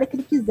gravações na hora que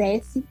ele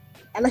quisesse.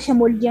 Ela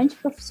chamou ele de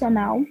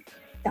antiprofissional.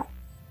 Então,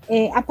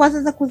 após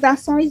as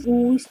acusações,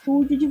 o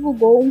estúdio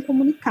divulgou um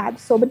comunicado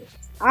sobre o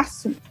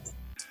assunto.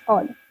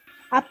 Olha,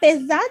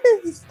 apesar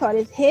das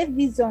histórias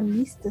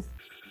revisionistas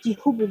de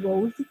Ruby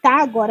Rose,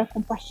 está agora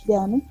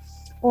compartilhando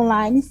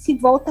online, se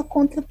volta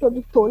contra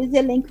produtores,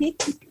 elenco e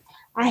equipe.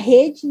 A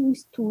rede e o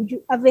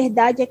estúdio, a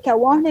verdade é que a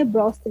Warner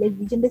Bros.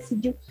 Television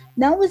decidiu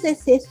não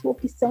exercer sua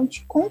opção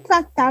de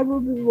contratar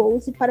Ruby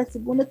Rose para a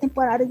segunda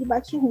temporada de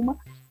Batwoman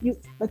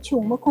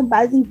com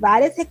base em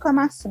várias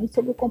reclamações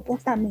sobre o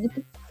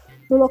comportamento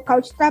no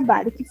local de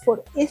trabalho, que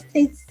foram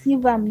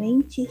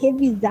extensivamente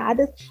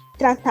revisadas e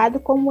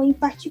tratadas como em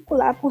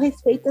particular por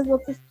respeito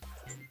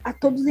a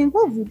todos os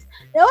envolvidos.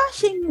 Eu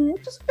achei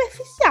muito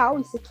superficial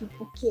isso aqui,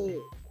 porque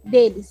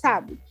dele,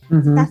 sabe?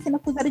 Você tá sendo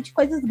acusado de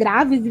coisas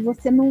graves e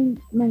você não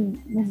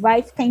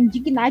vai ficar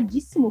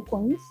indignadíssimo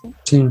com isso?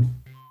 Sim.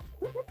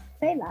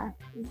 Sei lá.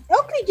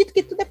 Eu acredito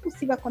que tudo é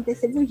possível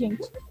acontecer, viu,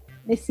 gente?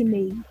 Nesse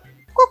meio.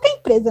 Qualquer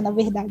empresa, na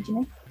verdade,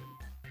 né?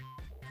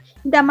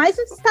 Ainda mais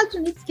nos Estados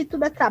Unidos, que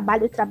tudo é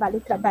trabalho,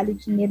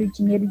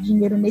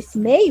 dinheiro nesse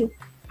meio.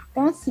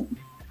 Então, assim,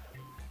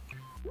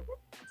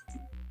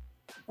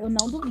 eu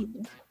não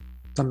duvido.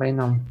 Também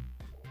não.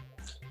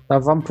 Então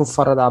vamos pro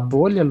fora da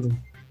bolha, Lu?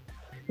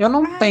 Eu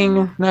não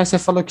tenho, né? Você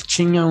falou que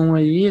tinha um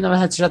aí, na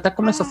verdade você já até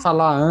começou a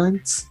falar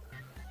antes.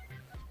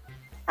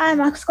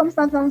 Marcos, como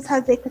nós vamos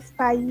fazer com esse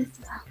país?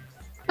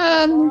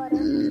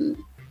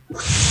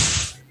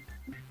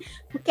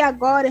 Porque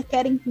agora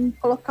querem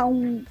colocar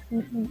um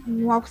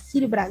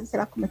auxílio Brasil, sei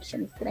lá como é que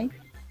chama esse trem.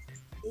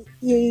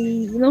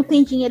 E não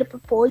tem dinheiro para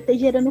pôr e tá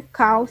gerando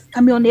caos.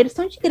 Caminhoneiros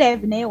estão de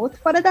greve, né?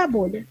 Outro fora da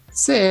bolha.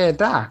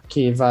 Será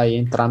que vai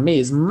entrar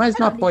mesmo? Mas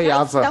não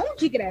apoiava.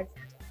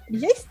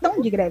 Eles já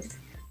estão de greve.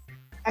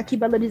 Aqui em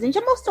Belo Horizonte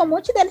já mostrou um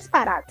monte deles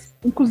parados.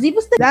 Inclusive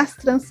os das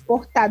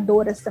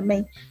transportadoras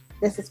também,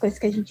 dessas coisas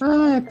que a gente...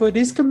 é por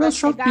isso que o meu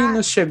Shopee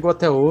não chegou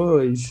até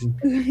hoje.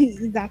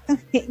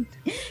 Exatamente.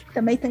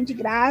 Também estão de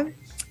greve.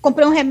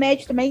 Comprei um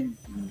remédio também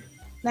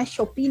na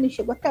Shopee, não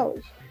chegou até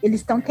hoje.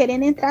 Eles estão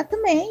querendo entrar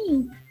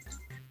também.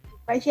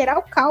 Vai gerar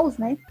o caos,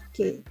 né?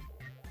 Porque,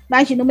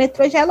 imagina, o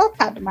metrô já é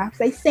lotado,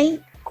 Marcos. Aí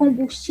sem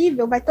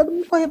combustível, vai todo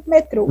mundo correr pro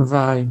metrô.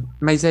 Vai.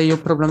 Mas aí o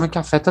problema é que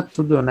afeta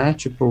tudo, né?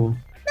 Tipo...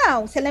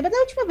 Não, você lembra da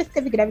última vez que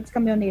teve greve dos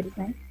caminhoneiros,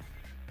 né?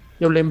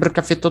 Eu lembro que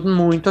afetou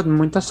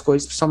muitas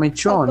coisas,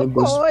 principalmente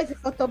ônibus.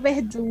 Faltou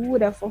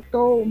verdura,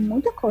 faltou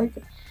muita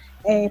coisa.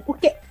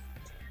 Porque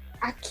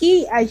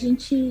aqui a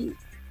gente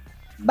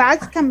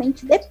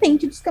basicamente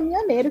depende dos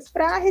caminhoneiros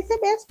para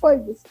receber as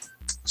coisas.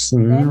 Sim.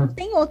 Né? Não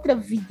tem outra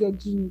via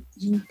de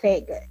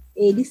entrega.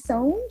 Eles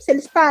se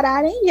eles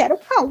pararem, gera o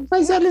caos.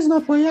 Mas eles não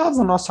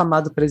apoiavam o nosso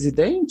amado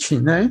presidente,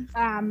 né?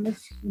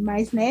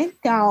 Mas, né,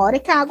 tem uma hora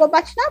que a água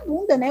bate na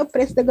bunda, né? O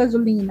preço da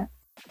gasolina,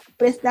 o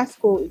preço das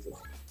coisas.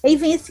 Aí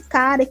vem esse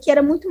cara que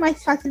era muito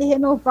mais fácil ele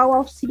renovar o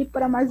auxílio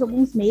para mais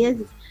alguns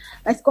meses.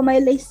 Mas como a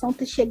eleição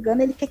tá chegando,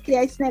 ele quer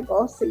criar esse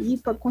negócio aí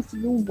para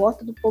conseguir um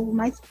voto do povo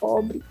mais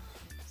pobre,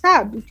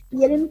 sabe?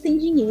 E ele não tem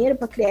dinheiro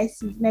para criar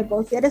esse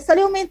negócio. Era só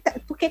ele aumentar,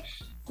 porque,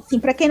 assim,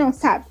 para quem não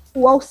sabe,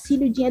 o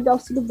dinheiro do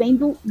auxílio vem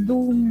do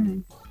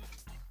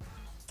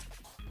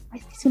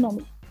esqueci o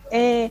nome.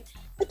 É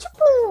tipo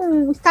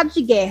um estado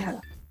de guerra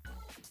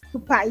que o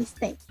país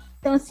tem.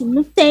 Então, assim,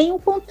 não tem o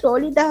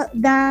controle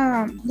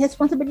da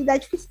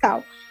responsabilidade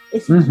fiscal.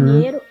 Esse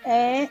dinheiro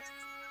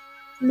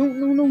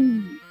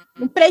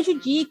não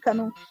prejudica,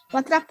 não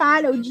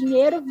atrapalha. O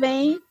dinheiro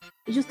vem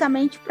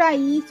justamente para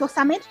isso,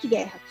 orçamento de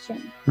guerra, que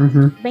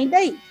chama. Vem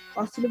daí, o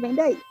auxílio vem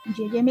daí, um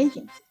dia de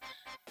emergência.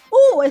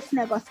 Esse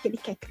negócio que ele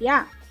quer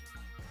criar,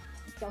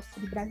 esse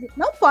auxílio brasileiro,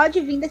 não pode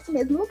vir desse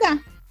mesmo lugar.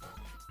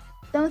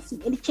 Então, assim,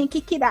 ele tinha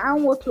que criar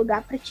um outro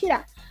lugar para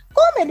tirar.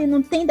 Como ele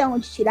não tem de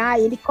onde tirar,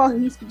 e ele corre o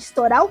risco de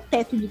estourar o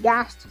teto de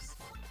gastos,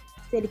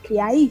 se ele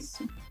criar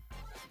isso,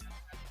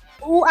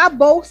 a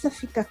bolsa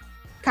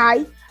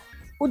cai,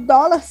 o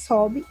dólar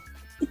sobe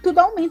e tudo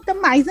aumenta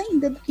mais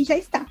ainda do que já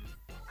está.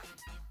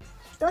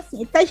 Então, assim,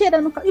 ele está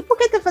gerando... E por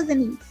que está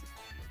fazendo isso?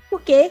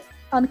 Porque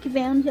ano que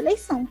vem é ano de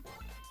eleição.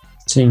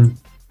 Sim.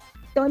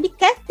 Então, ele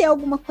quer ter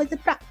alguma coisa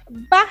para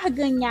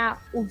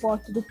barganhar o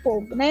voto do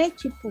povo, né?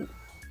 Tipo,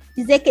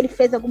 dizer que ele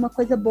fez alguma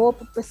coisa boa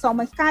para o pessoal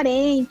mais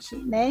carente,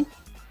 né?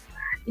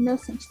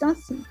 Inocente. Então,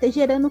 assim, tá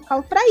gerando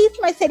caos para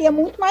isso, mas seria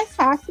muito mais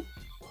fácil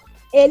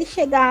ele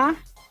chegar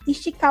e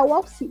esticar o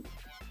auxílio.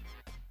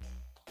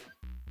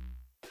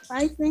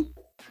 Mas, né?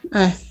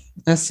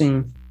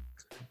 Assim,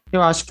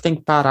 eu acho que tem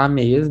que parar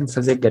mesmo,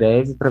 fazer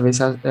greve, para ver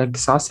se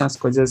só assim as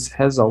coisas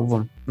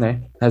resolvem,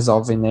 né?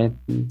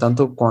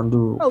 Tanto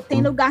quando...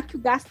 Tem lugar que o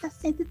gasto tá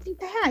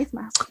R$130,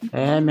 Marcos.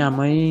 Minha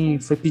mãe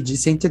foi pedir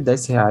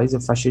R$110,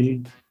 eu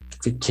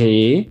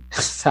fiquei,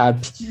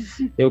 sabe?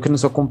 Eu que não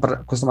sou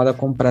acostumado a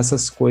comprar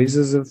essas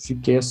coisas, eu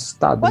fiquei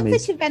assustado Quando mesmo.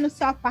 você estiver no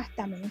seu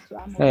apartamento,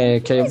 amor,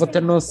 que aí eu vou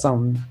ter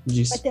noção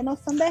disso. Vai ter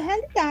noção da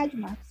realidade,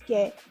 Marcos, que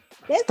é...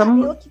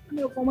 Estamos...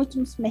 Eu vou muito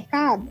no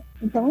supermercado,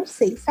 então eu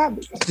sei,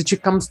 sabe?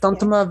 Criticamos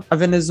tanto a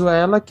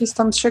Venezuela que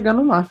estamos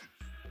chegando lá.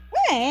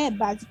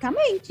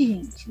 Basicamente,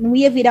 gente. Não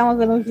ia virar uma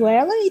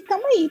Venezuela e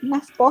estamos aí,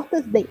 nas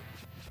portas dele.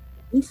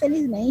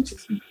 Infelizmente,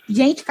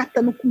 gente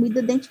catando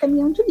comida dentro de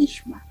caminhão de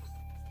lixo, Marcos.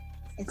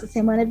 Essa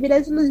semana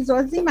viralizou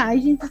as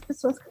imagens das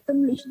pessoas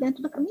catando lixo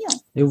dentro do caminhão.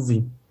 Eu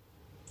vi.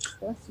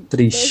 Então, assim,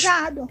 triste.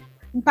 Pesado.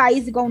 Um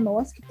país igual o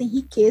nosso, que tem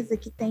riqueza,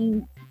 que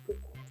tem...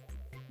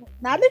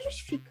 Nada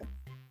justifica.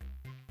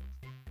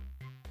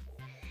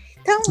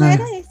 Então,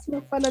 era esse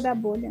meu fala da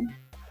bolha.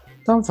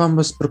 Então,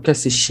 vamos pro que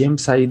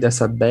assistimos, sair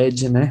dessa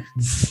bad, né?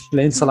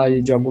 Além de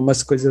falar de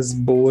algumas coisas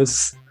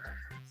boas.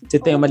 Você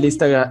tem uma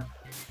lista...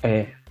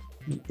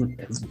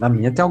 Na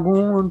minha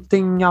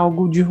tem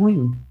algo de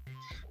ruim.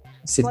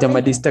 Você tem uma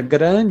lista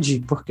grande,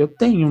 porque eu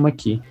tenho uma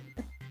aqui.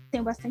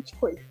 Tenho bastante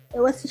coisa.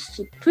 Eu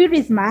assisti Pretty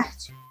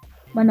Smart,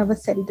 uma nova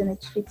série da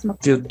Netflix.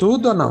 Viu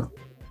tudo ou não?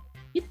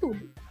 De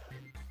tudo.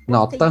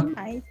 Nota.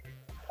 Demais.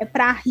 É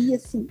pra rir,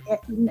 assim.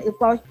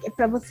 É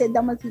pra você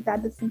dar umas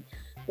risadas, assim,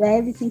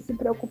 leve, sem se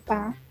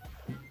preocupar.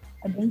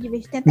 É bem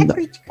divertido. Tem até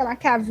crítica lá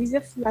que a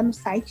Viva, lá no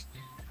site,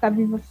 que a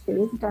Viva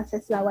fez. Então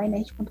acesse lá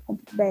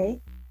uaicast.com.br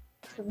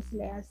pra você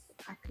ler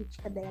a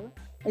crítica dela.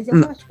 Mas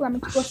eu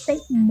particularmente gostei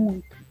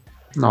muito.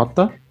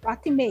 Nota?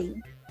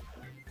 4,5.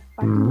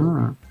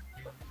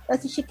 Eu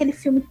assisti aquele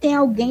filme Tem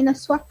Alguém na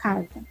Sua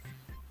Casa.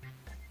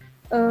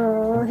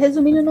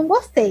 Resumindo, não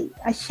gostei.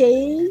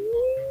 Achei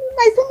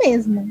mais do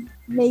mesmo.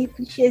 Meio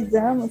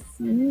clichêzão,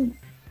 assim.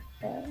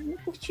 Não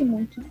curti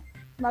muito.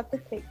 Nota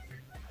 3.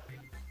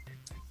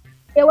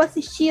 Eu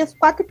assisti os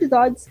 4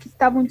 episódios que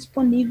estavam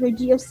disponíveis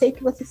de Eu Sei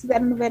Que Vocês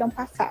Fizeram no Verão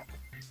Passado.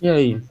 E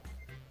aí?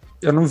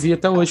 Eu não vi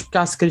até hoje porque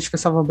as críticas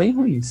estavam bem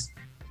ruins.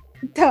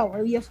 Então,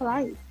 eu ia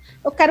falar isso.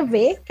 Eu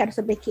quero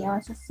saber quem é o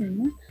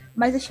assassino,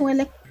 mas achei um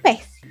elenco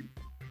péssimo.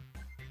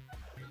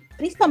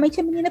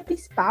 Principalmente a menina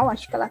principal,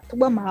 acho que ela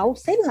atua mal,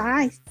 sei lá.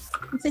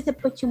 Não sei se é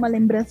porque eu tinha uma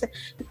lembrança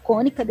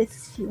icônica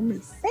desses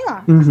filmes, sei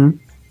lá.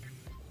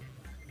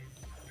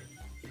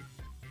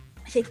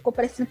 Achei que ficou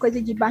parecendo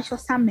coisa de baixo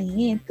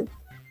orçamento.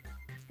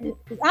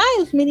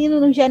 Os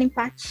meninos não geram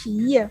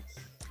empatia.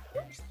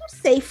 Não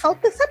sei,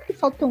 sabe que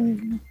falta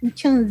um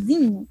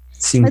tchanzinho?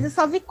 Sim. Mas eu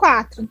só vi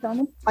 4, então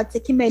não pode ser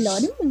que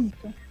melhore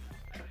muito.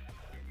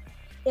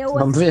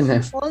 Vamos ver,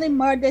 né? Only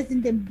Murders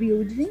in the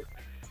Building.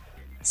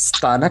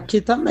 Está aqui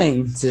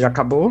também. Você já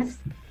acabou?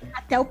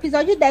 Até o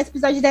episódio 10. O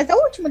episódio 10 é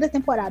o último da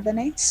temporada,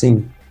 né?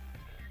 Sim.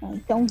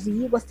 Então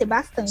vi, gostei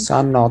bastante. Só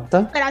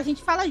anota. Esperar a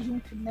gente fala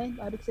junto, né?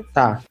 Na hora que você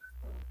tá.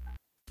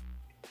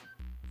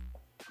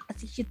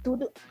 Assisti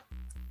tudo.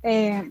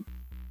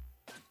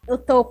 Eu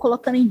tô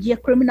colocando em dia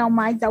Criminal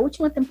Minds, a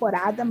última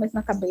temporada, mas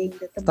não acabei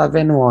ainda. Também. Tá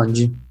vendo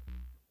onde?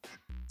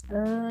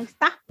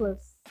 Star Plus.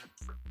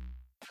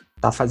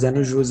 Tá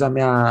fazendo jus à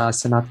minha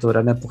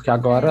assinatura, né? Porque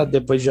agora,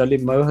 depois de Only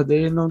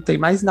Murder, não tem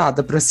mais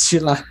nada pra assistir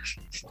lá.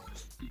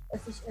 Eu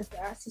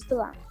assisto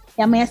lá.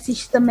 Minha mãe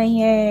assiste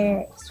também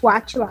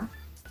SWAT lá.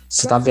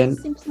 Você tá vendo?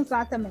 Simpsons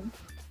lá também.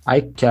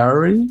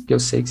 iCarly, que eu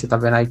sei que você tá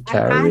vendo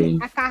iCarly.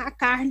 A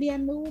Carly é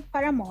no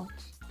Paramount.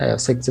 Eu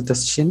sei que você tá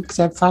assistindo, que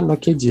você falou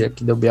que dia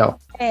que deu Biel.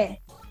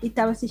 E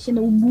tava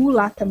assistindo o Boo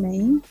lá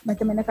também, mas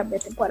também não acabei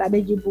a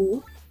temporada de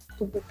Boo.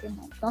 Deixa eu ver o que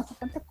mais. Nossa,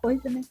 quanta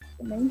coisa, né?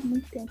 Também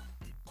muito tempo.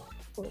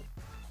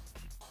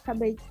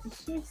 Acabei de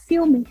assistir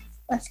filme.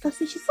 Acho que eu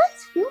assisti só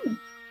esse filme.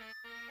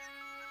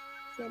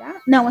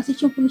 Será? Não,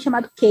 assisti um filme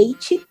chamado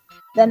Kate,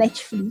 da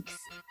Netflix,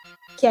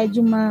 que é de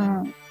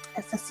uma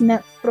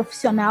assassina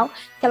profissional,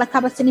 que ela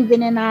acaba sendo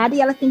envenenada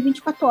e ela tem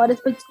 24 horas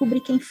para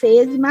descobrir quem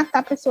fez e matar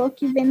a pessoa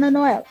que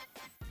envenenou ela.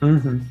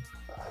 Uhum.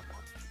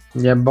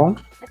 E é bom?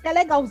 Até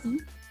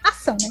legalzinho.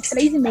 Ação, né?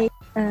 3,5.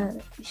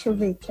 Deixa eu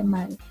ver o que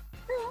mais.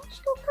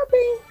 Acho que eu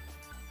acabei.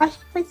 Acho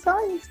que foi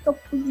só isso que eu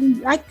pus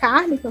em...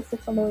 Carne, que você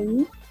falou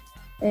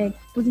aí.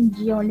 Pus em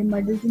dia Only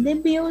Murders in the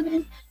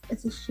Building.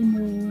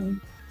 Assistindo...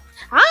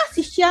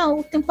 assisti a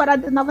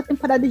nova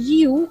temporada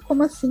de You.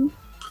 Como assim?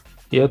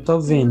 Eu tô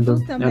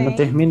vendo. Eu não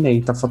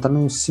terminei. Tá faltando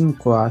uns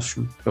 5, eu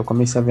acho. Eu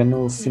comecei a ver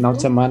no final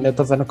de semana e eu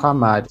tô vendo com a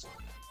Mari.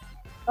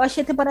 Eu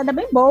achei a temporada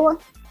bem boa.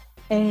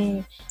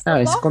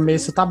 Esse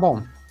começo tá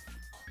bom.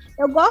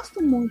 Eu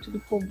gosto muito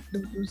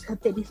dos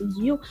roteiristas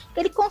de You, que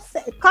ele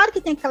consegue. Claro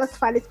que tem aquelas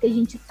falhas que a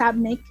gente sabe,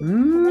 né?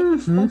 Como é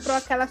que ele comprou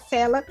aquela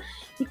cela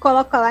e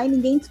coloca lá e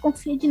ninguém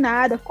desconfia de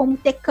nada. Como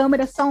ter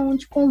câmera só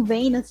onde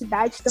convém na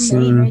cidade também,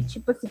 Sim. né?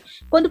 Tipo assim,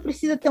 quando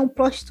precisa ter um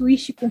plot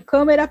twist com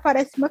câmera,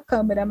 aparece uma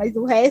câmera, mas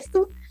o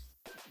resto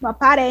não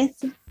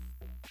aparece.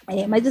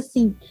 Mas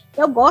assim,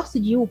 eu gosto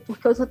de You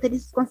porque os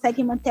roteiristas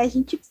conseguem manter a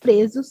gente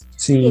presos,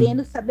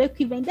 querendo saber o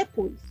que vem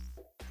depois.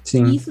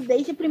 Sim. Isso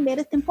desde a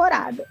primeira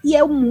temporada. E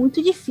é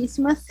muito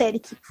difícil uma série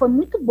que foi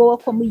muito boa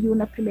como You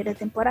na primeira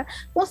temporada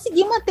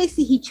conseguir manter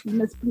esse ritmo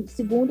na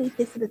segunda e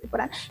terceira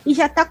temporada. E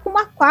já tá com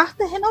uma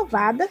quarta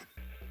renovada,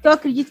 que eu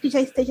acredito que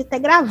já esteja até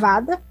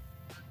gravada.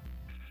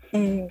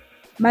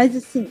 Mas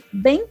assim,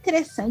 bem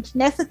interessante.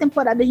 Nessa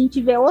temporada a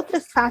gente vê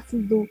outras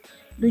faces do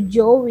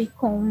Joey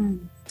com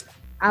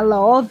a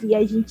Love, e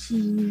a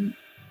gente...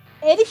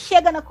 Ele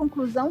chega na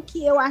conclusão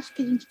que eu acho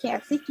que a gente quer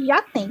assistir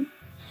já tem.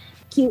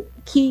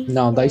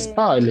 Não, dá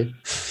spoiler.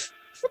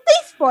 Não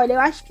tem spoiler, eu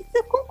acho que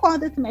você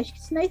concorda também, acho que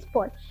isso não é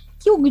spoiler.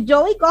 Que o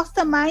Joey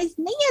gosta mais,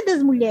 nem é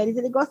das mulheres,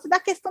 ele gosta da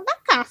questão da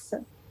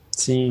caça.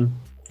 Sim,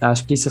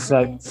 acho que isso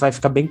vai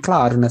ficar bem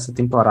claro nessa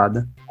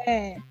temporada.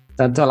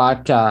 Tanto lá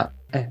que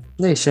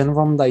deixa, não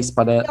vamos dar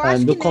spoiler.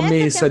 No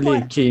começo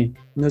ali, que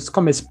no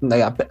começo,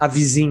 a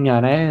vizinha,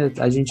 né,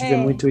 a gente vê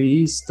muito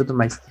isso e tudo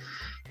mais.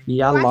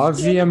 E a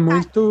Love é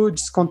muito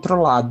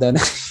descontrolada, né?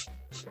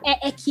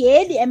 É que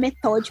ele é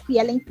metódico e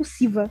ela é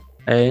impulsiva.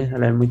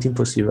 Ela é muito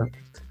impulsiva.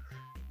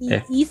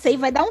 E isso aí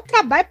vai dar um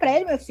trabalho pra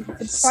ele, meu filho.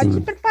 Você pode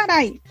se preparar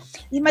aí.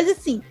 Mas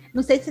assim,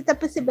 não sei se você tá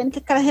percebendo que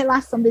aquela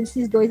relação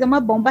desses dois é uma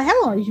bomba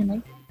relógio,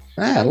 né?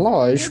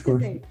 Lógico.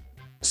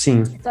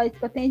 Sim. É só isso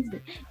que eu tenho a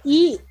dizer.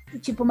 E,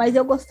 mas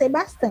eu gostei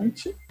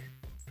bastante.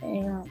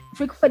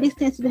 Fico feliz que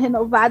tenha sido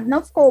renovado.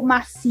 Não ficou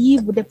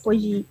massivo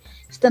depois de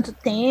tanto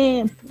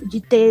tempo, de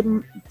ter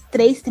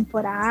 3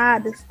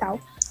 temporadas e tal.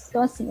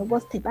 Então, assim, eu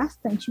gostei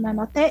bastante. Minha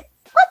nota é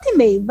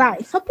 4,5,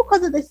 vai. Só por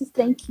causa desses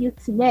trem que,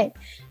 assim,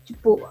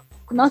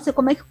 nossa,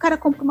 como é que o cara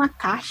compra uma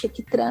caixa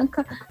que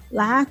tranca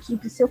lá, que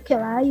não sei o que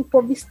lá, e o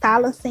povo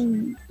instala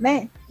sem,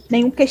 né,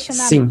 nenhum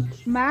questionamento.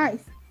 Sim. Mas,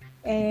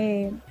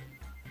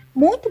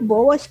 muito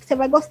boa. Acho que você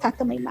vai gostar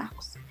também,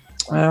 Marcos.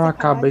 Eu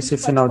acabo esse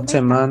final de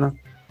semana.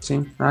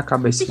 Sim,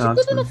 acaba esse final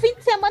de semana. Tudo no fim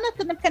de semana,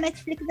 tudo, porque a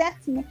Netflix é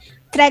assim, né?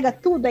 Entrega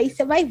tudo, aí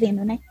você vai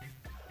vendo, né?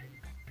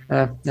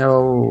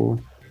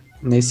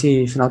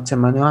 Nesse final de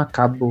semana eu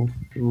acabo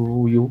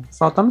o You.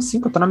 Faltando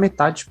 5, eu tô na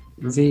metade.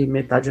 Vi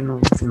metade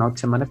no final de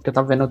semana, porque eu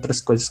tava vendo outras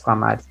coisas com a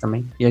Mari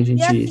também. E a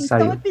gente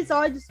saiu. São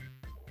episódios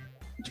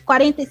de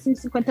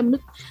 45, 50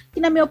 minutos, que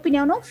na minha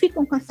opinião não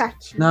ficam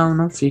cansativos.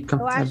 Não fica.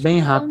 É bem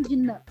rápido.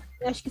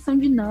 Eu acho que são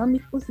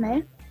dinâmicos,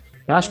 né?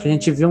 Eu acho que a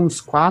gente viu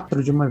uns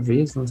 4 de uma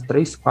vez, uns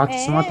 3, 4,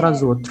 um atrás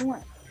do outro.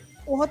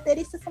 Os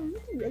roteiristas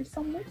eles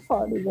são muito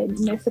fodas, velho,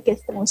 nessa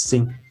questão.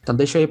 Sim. Então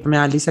deixa eu ir pra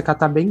minha lista, que ela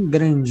tá bem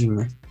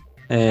grandinha.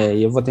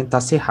 E eu vou tentar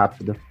ser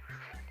rápido.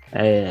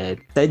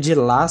 Ted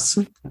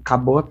Lasso,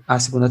 acabou a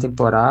segunda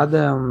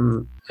temporada.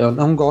 Eu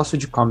não gosto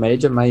de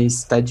comédia,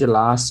 mas Ted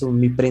Lasso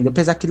me prendeu.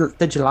 Apesar que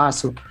Ted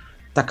Lasso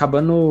tá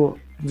acabando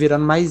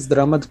virando mais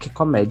drama do que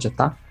comédia,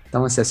 tá?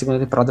 Então, assim, a segunda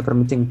temporada pra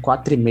mim tem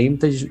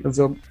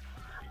 4,5.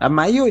 A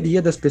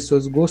maioria das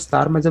pessoas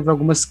gostaram, mas eu vi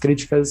algumas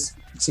críticas,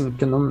 assim,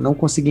 que eu não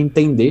consegui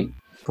entender,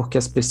 porque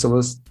as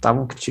pessoas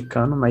estavam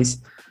criticando,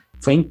 mas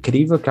foi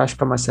incrível, que eu acho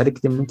que é uma série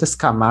que tem muitas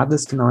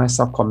camadas, que não é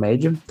só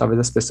comédia. Talvez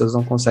as pessoas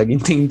não conseguem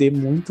entender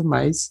muito,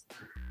 mas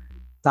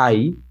tá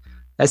aí.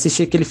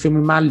 Assisti aquele filme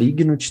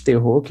Maligno de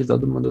terror, que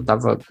todo mundo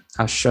tava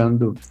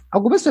achando...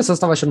 Algumas pessoas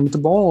estavam achando muito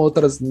bom,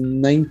 outras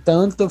nem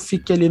tanto. Eu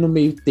fiquei ali no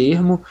meio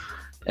termo.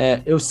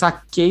 Eu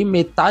saquei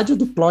metade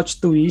do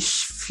plot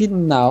twist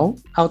final.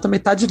 A outra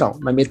metade não,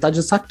 mas metade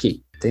eu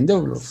saquei. Entendeu,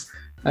 Lu?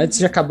 Antes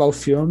de acabar o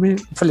filme,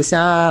 eu falei assim,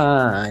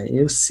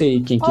 eu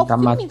sei quem que tá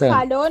matando.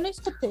 Falhou, eu não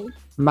escutei.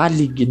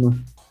 Maligno.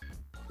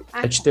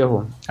 É de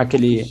terror.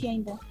 Aquele...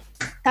 Ainda.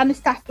 Tá no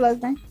Star Plus,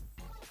 né?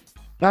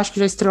 Eu acho que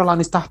já estreou lá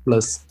no Star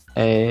Plus.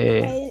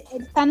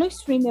 Ele tá no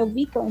stream, eu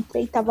vi que eu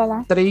entrei e tava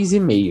lá.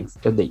 3,5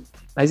 que eu dei.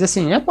 Mas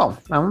assim, é bom.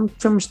 É um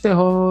filme de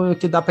terror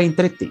que dá pra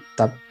entreter,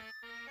 tá?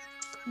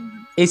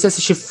 Esse eu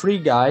assisti Free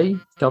Guy,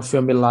 que é o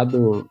filme lá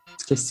do...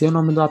 Esqueci o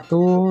nome do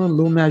ator.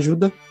 Lu, me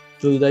ajuda.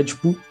 Do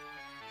Deadpool.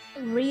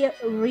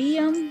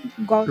 Ryan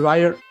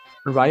Gosling.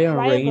 Ryan Ryan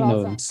Gosling.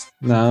 Reynolds.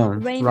 Não,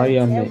 Reynolds,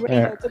 Ryan,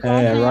 Reynolds. O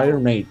Gosling Ryan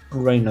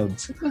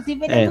Reynolds.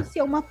 inclusive, ele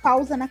anunciou uma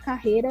pausa na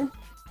carreira.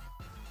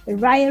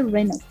 Ryan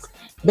Reynolds.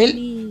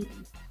 Ele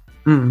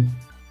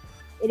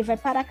vai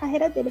parar a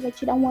carreira dele, vai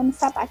tirar um ano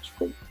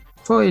sabático.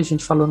 Foi, a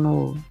gente falou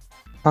no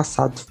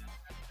passado.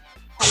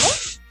 Falou?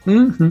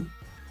 Uhum.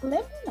 Não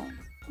lembro, não.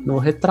 No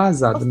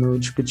retrasado, no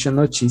discutir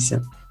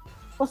notícia.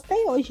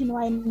 Postei hoje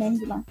no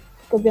iNerd lá.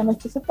 Que eu vi a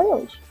notícia foi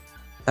hoje.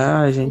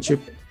 A gente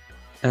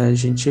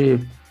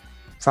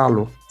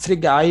falou. Free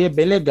Guy é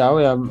bem legal,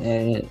 é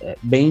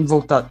bem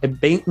voltado, é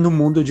bem no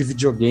mundo de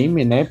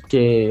videogame, né?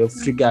 Porque o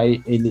Free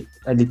Guy,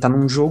 ele tá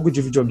num jogo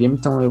de videogame,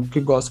 então eu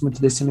que gosto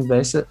muito desse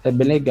universo, é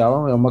bem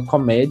legal, é uma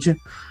comédia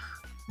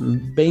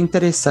bem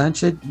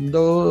interessante,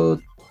 do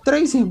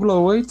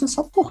 3,8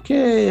 só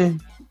porque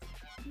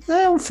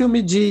é um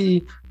filme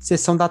de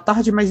sessão da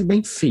tarde, mas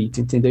bem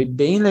feito, entendeu? E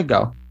bem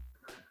legal.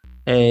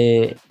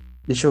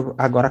 Deixa eu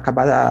agora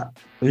acabar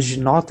os de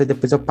nota e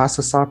depois eu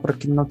passo só para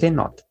que não tem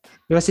nota.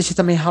 Eu assisti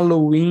também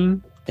Halloween,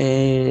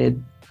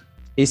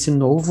 esse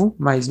novo,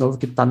 mais novo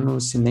que tá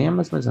nos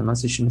cinemas, mas eu não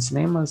assisti nos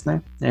cinemas,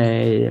 né?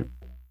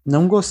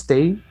 Não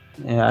gostei,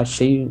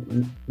 achei...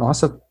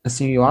 Nossa,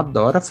 assim, eu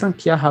adoro a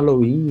franquia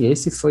Halloween, e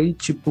esse foi,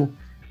 tipo,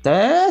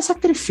 até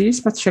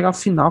sacrifício para chegar ao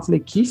final. Falei,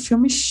 que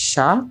filme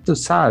chato,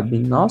 sabe?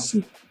 Nossa,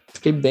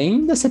 fiquei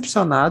bem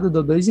decepcionado,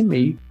 dou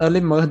 2,5.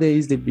 Early Murder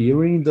is the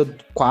Building, dou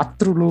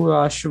 4, eu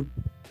acho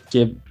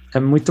que é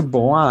muito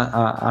bom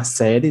a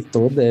série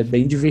toda, é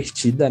bem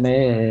divertida,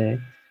 né?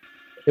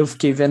 Eu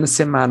fiquei vendo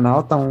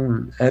semanal,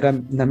 então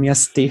nas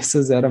minhas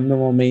terças era meu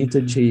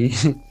momento de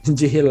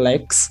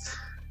relax.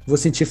 Vou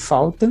sentir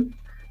falta.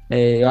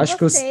 Eu acho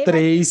que os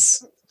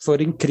 3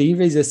 foram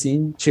incríveis,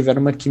 assim,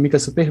 tiveram uma química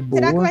super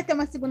boa. Será que vai ter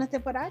uma segunda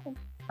temporada?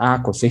 Ah,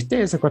 com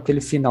certeza, com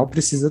aquele final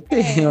precisa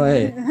ter,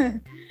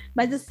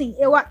 Mas assim,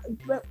 eu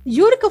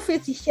juro que eu fui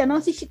assistir, eu não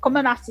assisti, como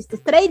eu não assisto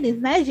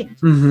trailers, né,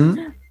 gente?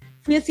 Uhum.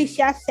 Fui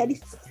assistir a série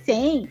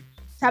sem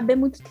saber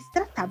muito do que se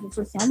tratava. Eu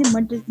falei assim, olha,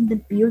 Murders in the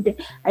Building.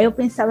 Aí eu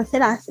pensava,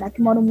 será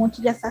que mora um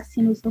monte de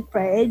assassinos no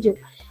prédio?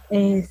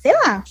 Sei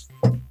lá,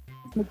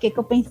 no que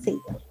eu pensei.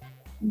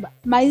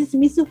 Mas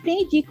me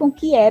surpreendi com o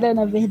que era,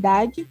 na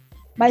verdade.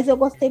 Mas eu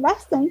gostei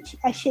bastante.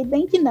 Achei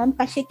bem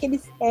dinâmico. Achei que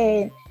eles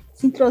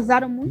se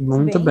entrosaram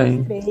muito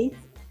bem. Os 3,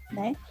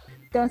 né?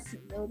 Então, assim,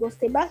 eu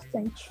gostei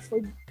bastante.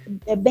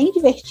 É bem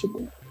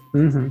divertido.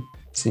 Uhum.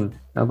 Sim,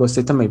 eu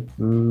gostei também.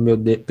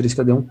 Por isso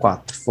que eu dei um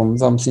 4.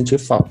 Vamos sentir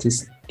falta.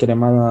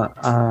 Queremos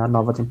a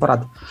nova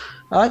temporada.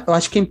 Eu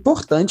acho que é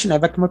importante, né?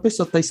 Vai que uma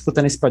pessoa tá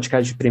escutando esse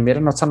podcast de primeira,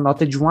 nossa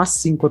nota é de 1 a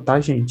 5,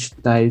 tá, gente?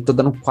 Tá, eu tô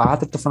dando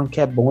 4, tô falando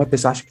que é bom, a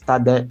pessoa acha que tá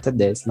até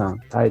 10. Não,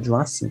 tá? É de 1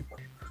 a 5.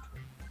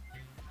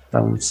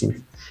 Então,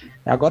 sim.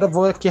 Agora eu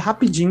vou aqui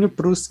rapidinho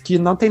pros que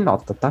não tem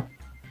nota, tá?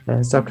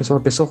 Só que eu sou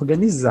uma pessoa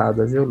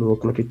organizada, viu, Lu? Eu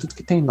coloquei tudo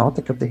que tem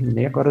nota que eu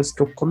terminei, agora os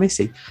que eu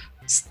comecei.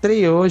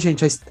 Estreou,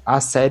 gente,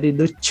 a série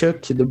do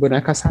Chuck, do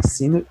boneco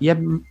assassino, e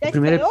o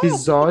primeiro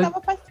episódio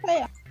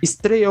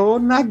estreou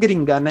na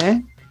gringa,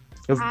 né?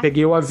 Eu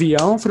peguei o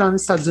avião, fui lá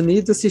nos Estados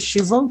Unidos, assisti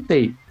e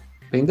voltei.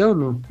 Entendeu,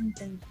 Lu?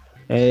 Entendi.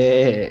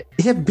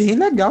 E é bem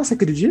legal, você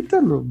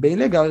acredita, Lu? Bem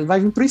legal. Vai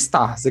vir pro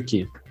Stars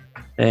aqui.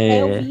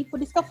 Eu vi,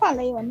 por isso que eu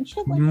falei, não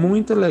chegou.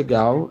 Muito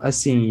legal,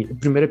 assim, o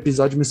primeiro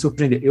episódio me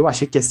surpreendeu. Eu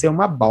achei que ia ser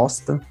uma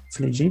bosta.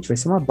 Falei, gente, vai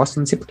ser uma bosta,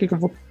 não sei por que eu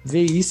vou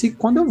ver isso. E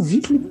quando eu vi,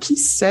 falei, que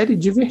série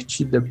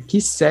divertida, que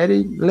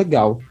série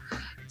legal.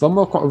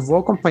 Vou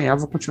acompanhar,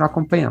 vou continuar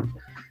acompanhando.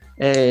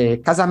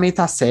 Casamento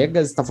às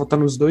Cegas, tá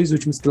faltando os 2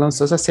 últimos que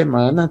lançou essa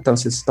semana, então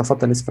se tá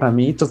faltando isso pra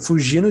mim, tô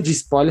fugindo de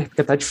spoiler,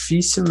 porque tá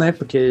difícil, né,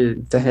 porque a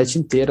internet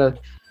inteira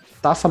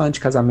tá falando de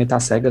Casamento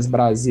às Cegas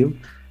Brasil.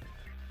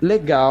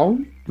 Legal,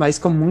 mas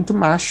com muito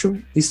macho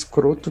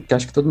escroto, que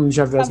acho que todo mundo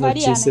já viu as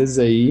notícias,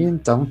 né? Aí,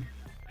 então,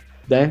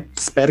 né,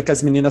 espero que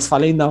as meninas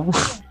falem não,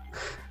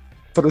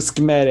 para os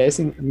que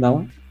merecem,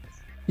 não.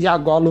 E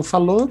agora a Lu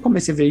falou,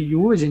 comecei a ver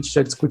Yu, a gente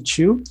já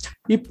discutiu,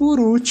 e por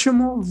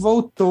último,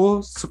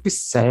 voltou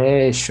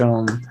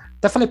Succession.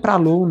 Até falei pra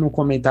Lu no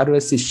comentário, eu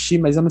assisti,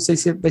 mas eu não sei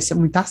se vai ser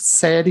muita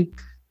série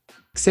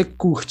que você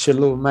curte,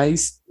 Lu,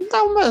 mas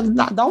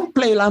dá um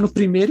play lá no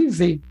primeiro e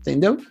vê,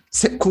 entendeu?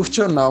 Você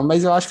curte ou não,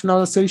 mas eu acho que não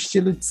é o seu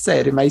estilo de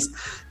série, mas,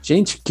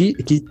 gente, que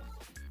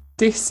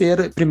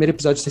primeiro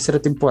episódio de terceira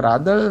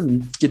temporada,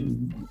 que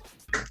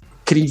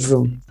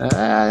incrível.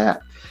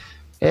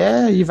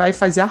 E vai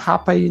fazer a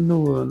rapa aí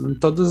em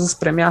todas as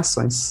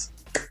premiações.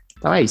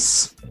 Então é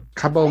isso.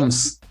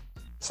 Acabamos.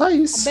 Só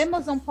isso.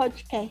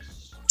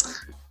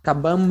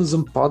 Acabamos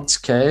um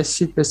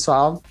podcast,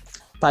 pessoal.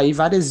 Tá aí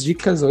várias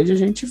dicas hoje, a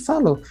gente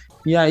falou.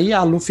 E aí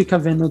a Lu fica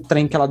vendo o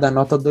trem que ela dá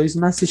nota 2 e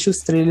não assiste os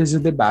trailers do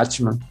The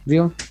Batman,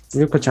 viu?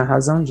 Viu que eu tinha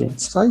razão,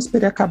 gente? Só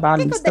esperei acabar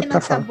a lista pra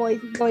falar.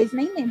 Dois,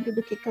 nem lembro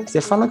do que eu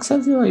Você fala que você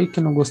viu aí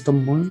que não gostou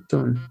muito,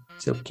 não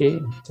sei o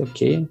quê.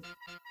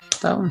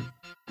 Então,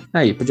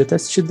 aí, podia ter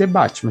assistido The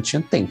Batman,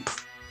 tinha tempo.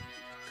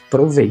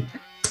 Provei.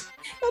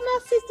 Eu não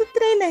assisto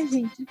trailer,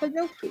 gente.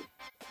 Fazer o quê?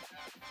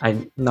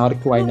 Aí, na hora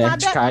que o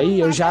iNerd cair,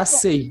 eu já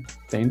sei,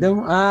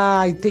 entendeu?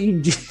 Ah,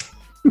 entendi.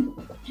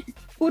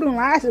 Por um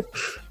lado,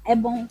 É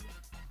bom.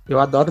 Eu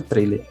adoro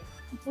trailer.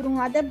 Por um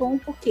lado é bom,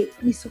 porque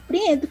me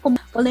surpreende, como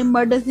eu lembro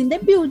Murders in the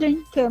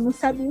Building, que eu não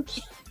sabia o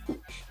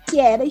que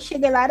era, e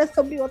cheguei lá, era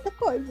sobre outra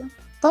coisa.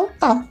 Então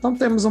tá, então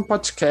temos um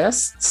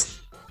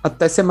podcast.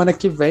 Até semana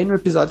que vem, no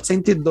episódio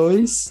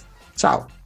 102. Tchau.